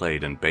when he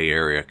played in Bay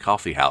Area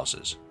coffee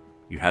houses.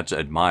 You had to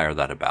admire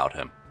that about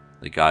him.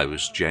 The guy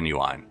was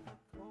genuine.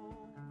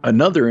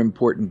 Another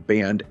important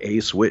band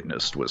Ace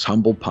witnessed was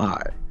Humble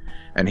Pie,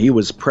 and he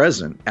was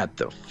present at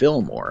the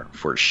Fillmore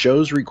for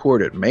shows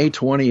recorded May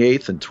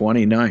 28th and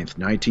 29th,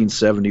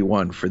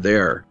 1971 for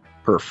their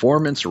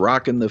Performance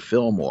Rockin' the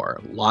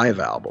Fillmore live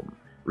album,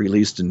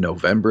 released in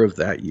November of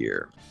that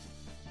year.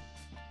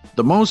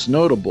 The most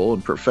notable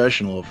and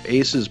professional of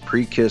Ace's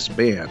pre-Kiss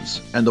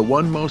bands, and the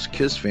one most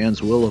Kiss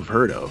fans will have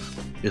heard of,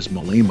 is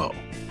Malimo.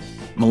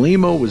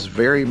 Malimo was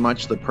very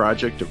much the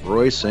project of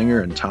Roy Singer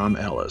and Tom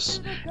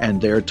Ellis,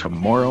 and their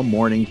Tomorrow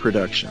Morning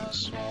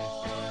Productions.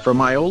 From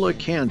Iola,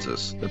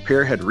 Kansas, the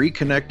pair had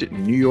reconnected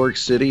in New York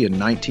City in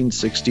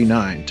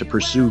 1969 to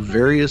pursue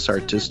various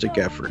artistic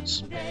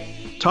efforts.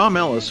 Tom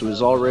Ellis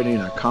was already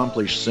an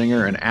accomplished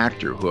singer and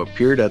actor who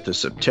appeared at the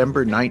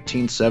September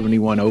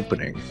 1971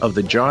 opening of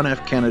the John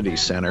F. Kennedy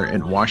Center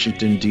in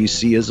Washington,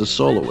 D.C. as a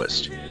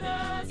soloist.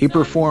 He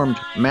performed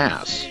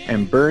Mass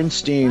and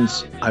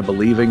Bernstein's I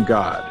Believe in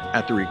God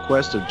at the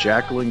request of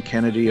Jacqueline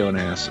Kennedy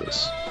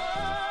Onassis.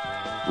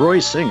 Roy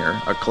Singer,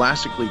 a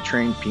classically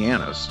trained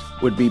pianist,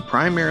 would be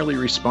primarily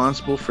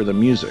responsible for the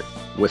music,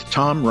 with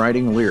Tom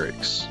writing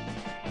lyrics.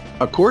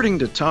 According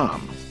to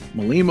Tom,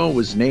 Malimo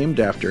was named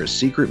after a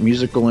secret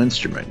musical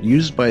instrument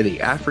used by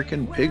the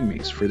African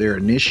Pygmies for their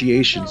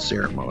initiation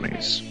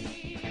ceremonies.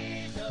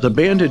 The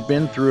band had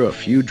been through a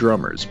few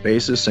drummers,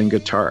 bassists, and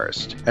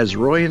guitarists, as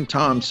Roy and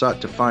Tom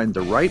sought to find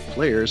the right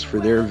players for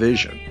their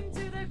vision.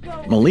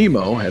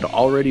 Malimo had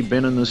already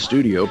been in the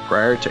studio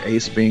prior to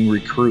Ace being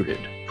recruited,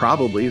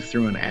 probably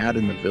through an ad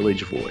in the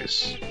Village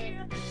Voice.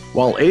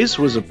 While Ace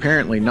was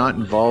apparently not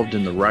involved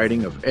in the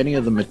writing of any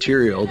of the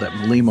material that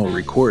Malimo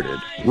recorded,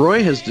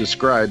 Roy has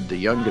described the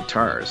young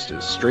guitarist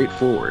as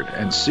straightforward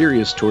and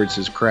serious towards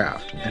his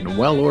craft, and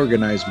well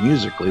organized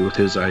musically with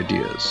his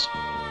ideas.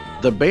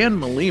 The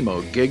band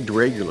Malimo gigged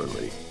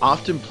regularly,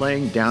 often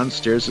playing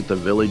downstairs at the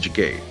Village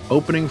Gate,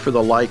 opening for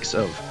the likes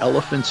of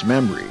Elephant's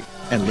Memory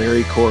and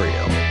Larry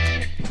Coryell.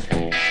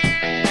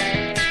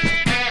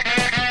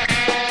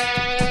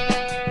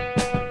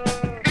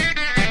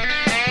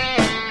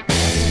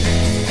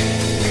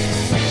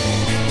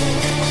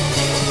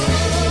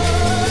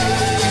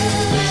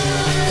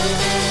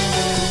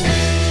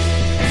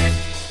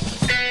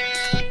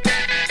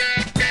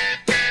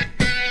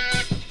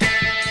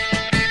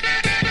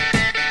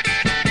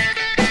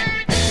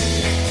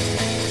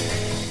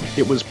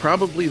 It was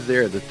probably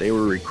there that they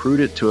were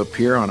recruited to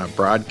appear on a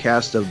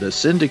broadcast of the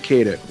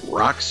syndicated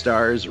Rock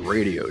Stars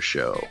radio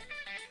show,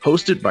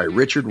 hosted by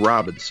Richard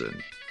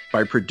Robinson,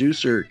 by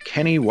producer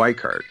Kenny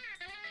Weikart.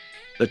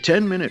 The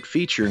 10-minute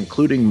feature,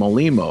 including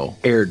Malimo,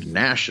 aired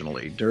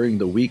nationally during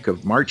the week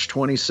of March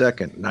 22,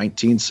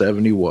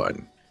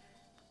 1971.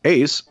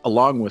 Ace,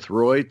 along with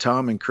Roy,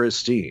 Tom, and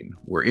Christine,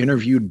 were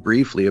interviewed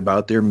briefly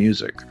about their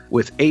music,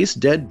 with Ace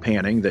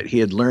deadpanning that he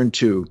had learned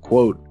to,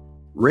 quote,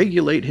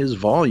 regulate his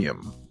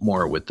volume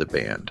more with the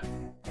band.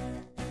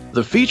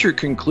 The feature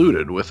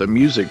concluded with a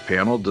music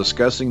panel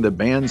discussing the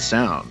band's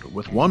sound,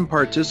 with one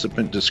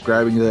participant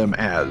describing them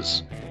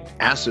as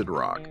acid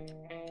rock,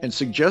 and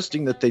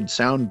suggesting that they'd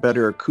sound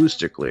better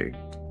acoustically,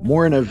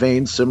 more in a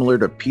vein similar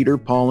to Peter,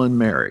 Paul, and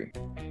Mary.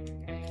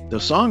 The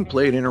song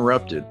played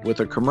interrupted with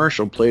a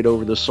commercial played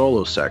over the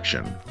solo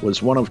section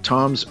was one of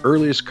Tom's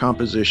earliest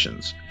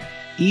compositions,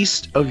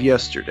 East of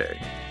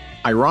Yesterday.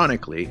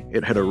 Ironically,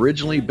 it had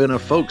originally been a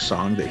folk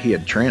song that he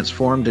had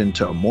transformed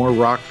into a more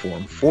rock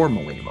form for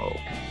Malimo.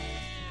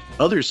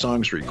 Other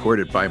songs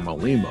recorded by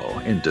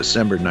Malimo in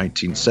December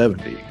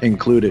 1970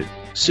 included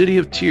City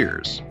of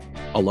Tears,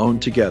 Alone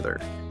Together,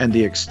 and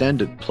the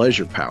extended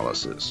Pleasure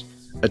Palaces,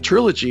 a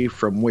trilogy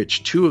from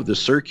which two of the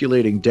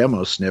circulating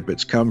demo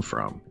snippets come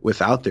from,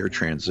 without their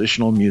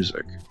transitional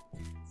music.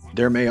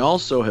 There may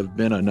also have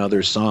been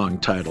another song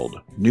titled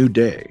New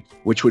Day,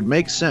 which would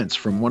make sense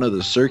from one of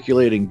the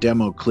circulating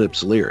demo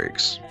clip's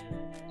lyrics.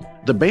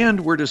 The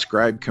band were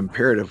described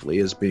comparatively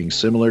as being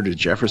similar to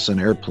Jefferson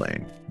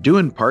Airplane, due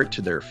in part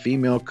to their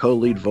female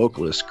co-lead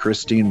vocalist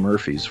Christine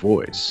Murphy's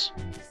voice.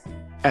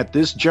 At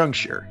this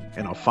juncture,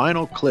 in a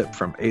final clip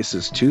from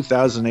Ace's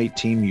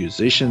 2018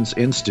 Musicians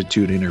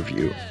Institute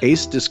interview,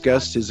 Ace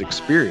discussed his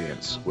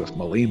experience with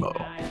Malimo.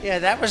 Yeah,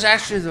 that was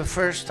actually the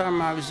first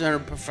time I was in a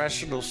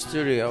professional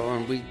studio,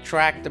 and we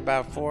tracked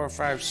about 4 or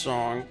 5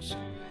 songs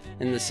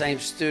in the same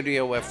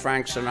studio where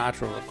Frank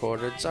Sinatra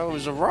recorded, so it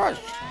was a rush.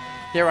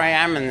 Here I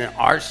am in the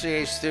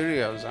RCA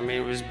studios. I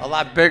mean, it was a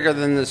lot bigger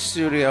than the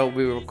studio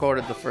we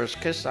recorded the first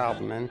Kiss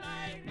album in.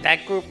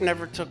 That group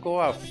never took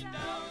off.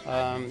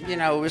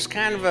 It was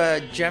kind of a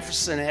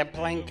Jefferson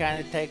Airplane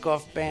kind of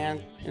takeoff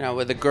band,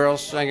 with a girl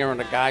singer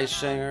and a guy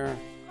singer.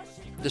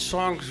 The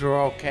songs were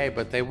okay,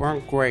 but they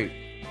weren't great.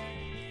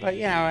 But,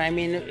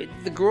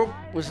 the group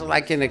was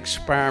like an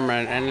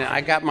experiment, and I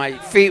got my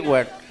feet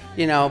wet,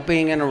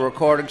 being in a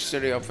recording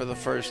studio for the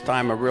first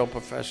time, a real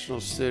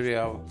professional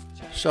studio.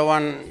 So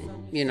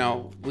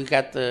we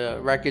got the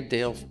record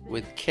deal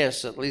with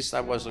Kiss. At least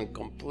I wasn't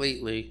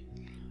completely,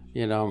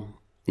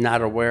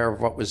 not aware of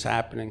what was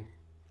happening.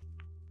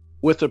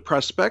 With a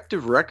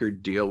prospective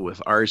record deal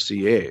with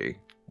RCA,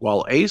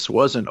 while Ace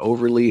wasn't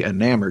overly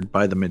enamored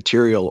by the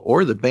material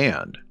or the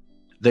band,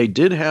 they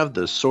did have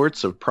the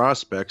sorts of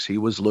prospects he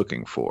was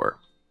looking for.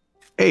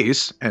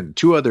 Ace and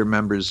 2 other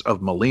members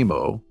of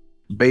Malimo,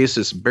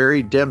 bassist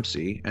Barry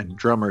Dempsey and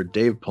drummer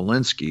Dave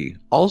Polinsky,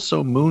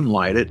 also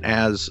moonlighted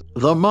as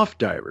the Muff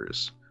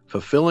Divers,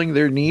 fulfilling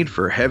their need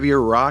for heavier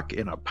rock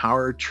in a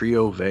power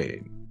trio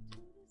vein.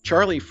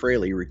 Charlie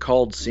Fraley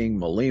recalled seeing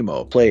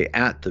Malimo play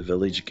at the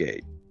Village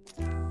Gate.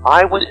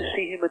 I went to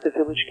see him at the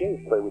Village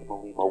Gate play with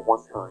Malimo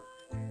one time,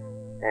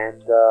 and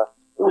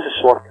it was a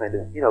soft kind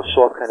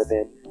of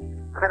band,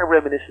 kind of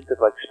reminiscent of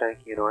like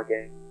Spanky and Our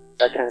Gang,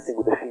 that kind of thing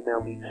with a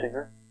female lead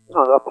singer,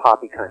 a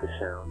poppy kind of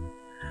sound.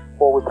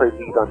 Paul would play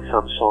lead on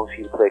some songs,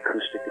 he would play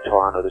acoustic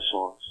guitar on other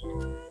songs.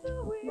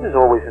 He was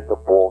always into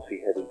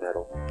ballsy heavy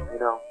metal,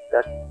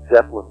 that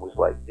Zeppelin was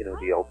like, the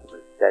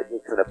ultimate, that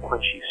kind of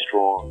punchy,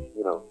 strong,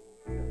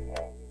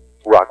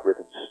 rock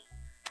rhythms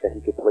that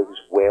he could play his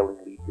wailing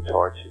lead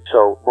guitar to.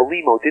 So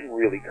Malimo didn't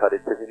really cut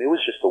it for him. It was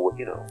just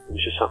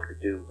something to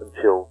do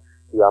until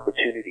the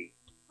opportunity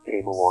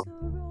came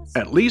along.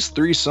 At least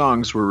 3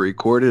 songs were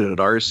recorded at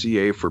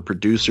RCA for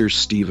producer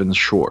Steven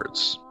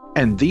Schwartz,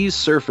 and these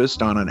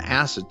surfaced on an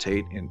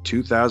acetate in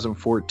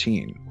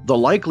 2014, the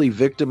likely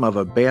victim of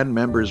a band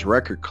member's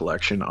record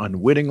collection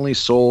unwittingly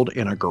sold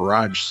in a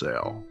garage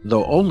sale,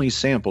 though only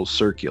samples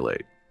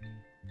circulate.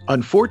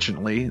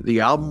 Unfortunately, the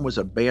album was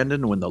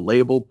abandoned when the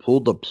label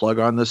pulled the plug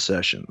on the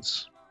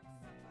sessions.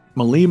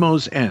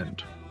 Malimo's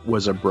end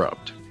was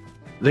abrupt.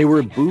 They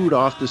were booed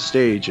off the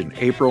stage in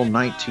April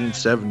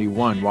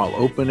 1971 while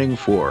opening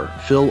for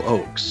Phil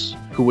Ochs,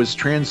 who was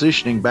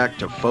transitioning back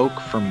to folk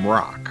from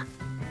rock.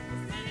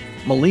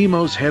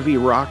 Malimo's heavy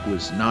rock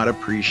was not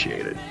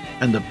appreciated,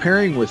 and the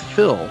pairing with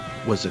Phil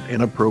was an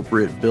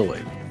inappropriate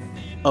billing.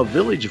 A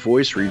Village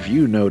Voice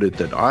review noted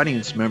that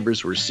audience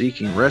members were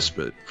seeking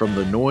respite from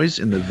the noise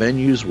in the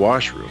venue's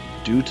washroom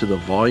due to the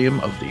volume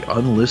of the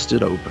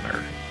unlisted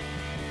opener.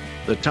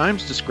 The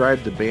Times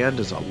described the band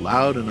as a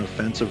loud and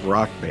offensive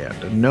rock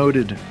band and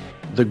noted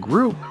the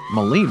group,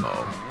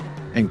 Malimo,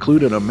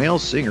 included a male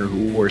singer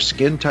who wore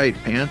skin-tight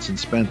pants and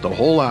spent the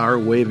whole hour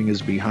waving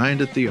his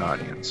behind at the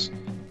audience.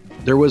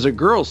 There was a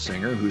girl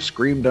singer who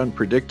screamed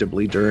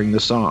unpredictably during the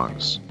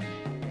songs.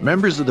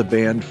 Members of the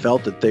band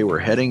felt that they were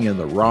heading in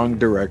the wrong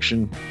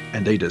direction,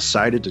 and they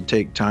decided to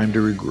take time to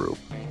regroup.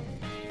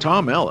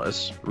 Tom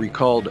Ellis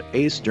recalled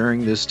Ace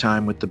during this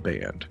time with the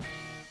band.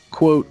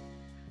 Quote,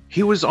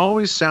 "He was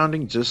always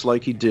sounding just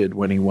like he did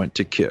when he went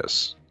to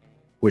Kiss,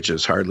 which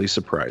is hardly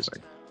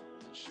surprising."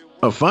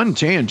 A fun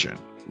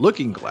tangent,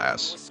 Looking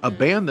Glass, a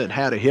band that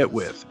had a hit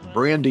with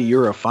Brandy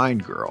You're a Fine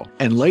Girl,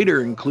 and later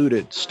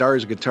included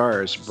Stars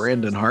guitarists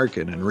Brandon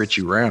Harkin and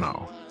Richie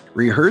Rano,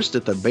 rehearsed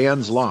at the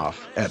band's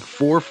loft at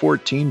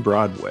 414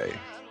 Broadway.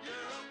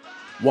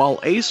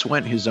 While Ace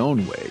went his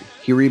own way,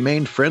 he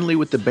remained friendly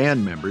with the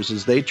band members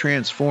as they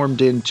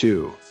transformed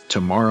into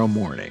Tomorrow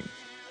Morning.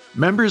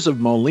 Members of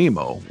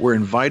Malimo were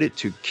invited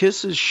to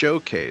Kiss's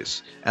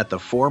showcase at the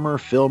former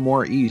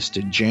Fillmore East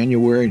in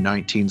January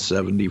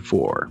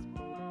 1974.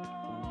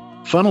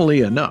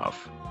 Funnily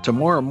enough,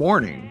 Tomorrow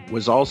Morning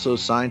was also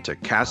signed to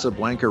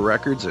Casablanca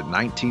Records in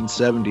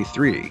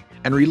 1973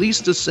 and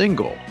released a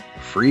single,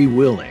 Free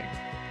Willing,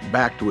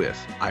 backed with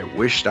I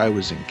Wished I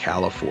Was in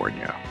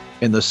California,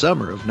 in the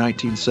summer of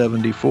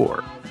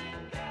 1974.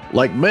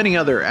 Like many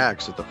other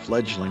acts at the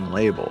fledgling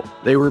label,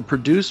 they were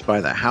produced by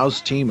the house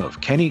team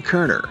of Kenny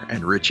Kerner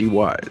and Richie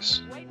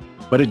Wise.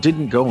 But it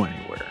didn't go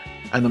anywhere,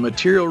 and the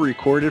material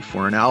recorded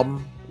for an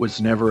album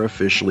was never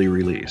officially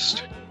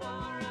released.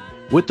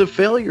 With the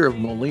failure of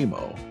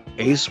Molimo,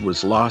 Ace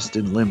was lost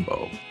in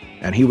limbo,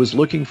 and he was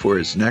looking for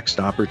his next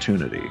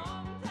opportunity.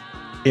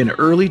 In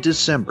early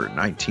December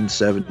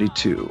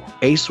 1972,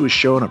 Ace was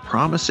shown a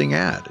promising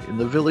ad in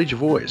the Village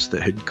Voice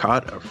that had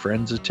caught a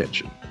friend's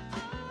attention.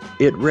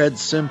 It read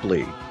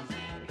simply,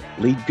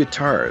 "Lead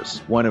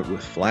guitars wanted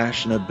with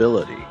flash and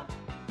ability.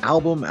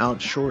 Album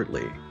out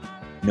shortly.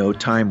 No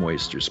time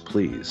wasters,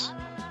 please."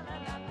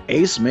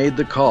 Ace made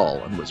the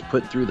call and was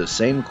put through the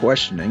same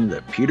questioning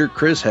that Peter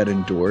Criss had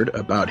endured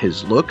about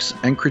his looks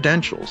and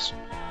credentials.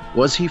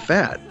 Was he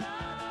fat?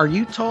 Are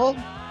you tall?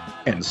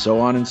 And so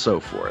on and so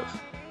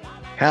forth.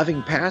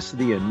 Having passed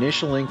the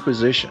initial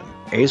inquisition,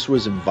 Ace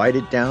was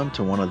invited down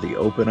to one of the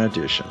open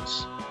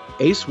auditions.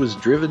 Ace was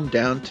driven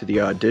down to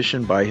the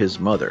audition by his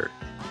mother.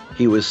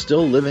 He was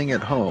still living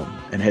at home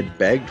and had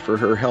begged for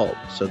her help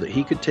so that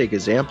he could take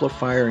his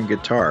amplifier and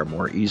guitar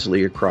more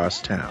easily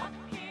across town.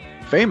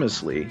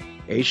 Famously,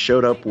 Ace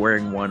showed up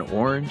wearing one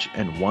orange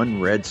and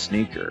one red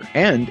sneaker,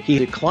 and he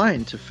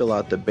declined to fill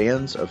out the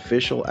band's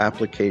official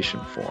application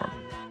form.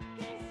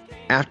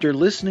 After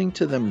listening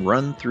to them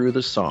run through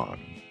the song,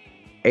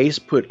 Ace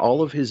put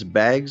all of his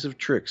bags of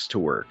tricks to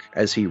work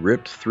as he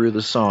ripped through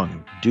the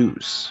song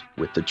Deuce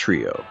with the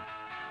trio.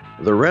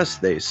 The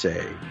rest, they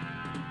say,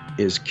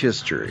 is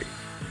history.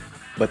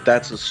 But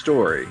that's a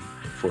story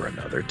for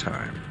another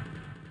time.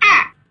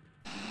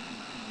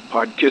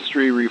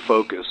 Podkistory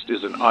Refocused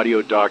is an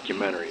audio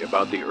documentary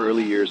about the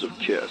early years of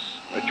KISS,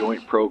 a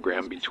joint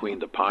program between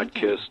the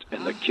Podkist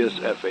and the KISS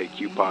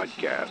FAQ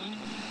podcast.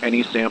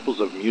 Any samples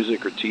of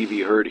music or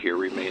TV heard here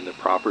remain the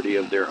property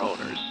of their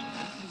owners.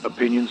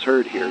 Opinions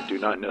heard here do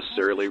not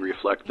necessarily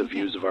reflect the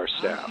views of our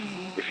staff.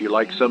 If you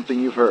like something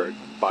you've heard,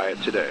 buy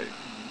it today.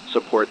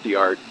 Support the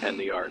art and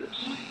the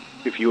artist.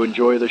 If you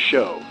enjoy the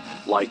show,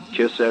 like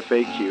KISS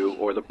FAQ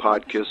or the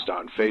Podkist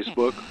on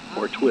Facebook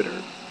or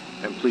Twitter,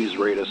 and please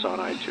rate us on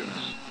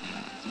iTunes.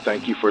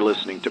 Thank you for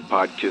listening to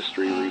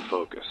Podkistory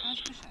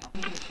Refocused.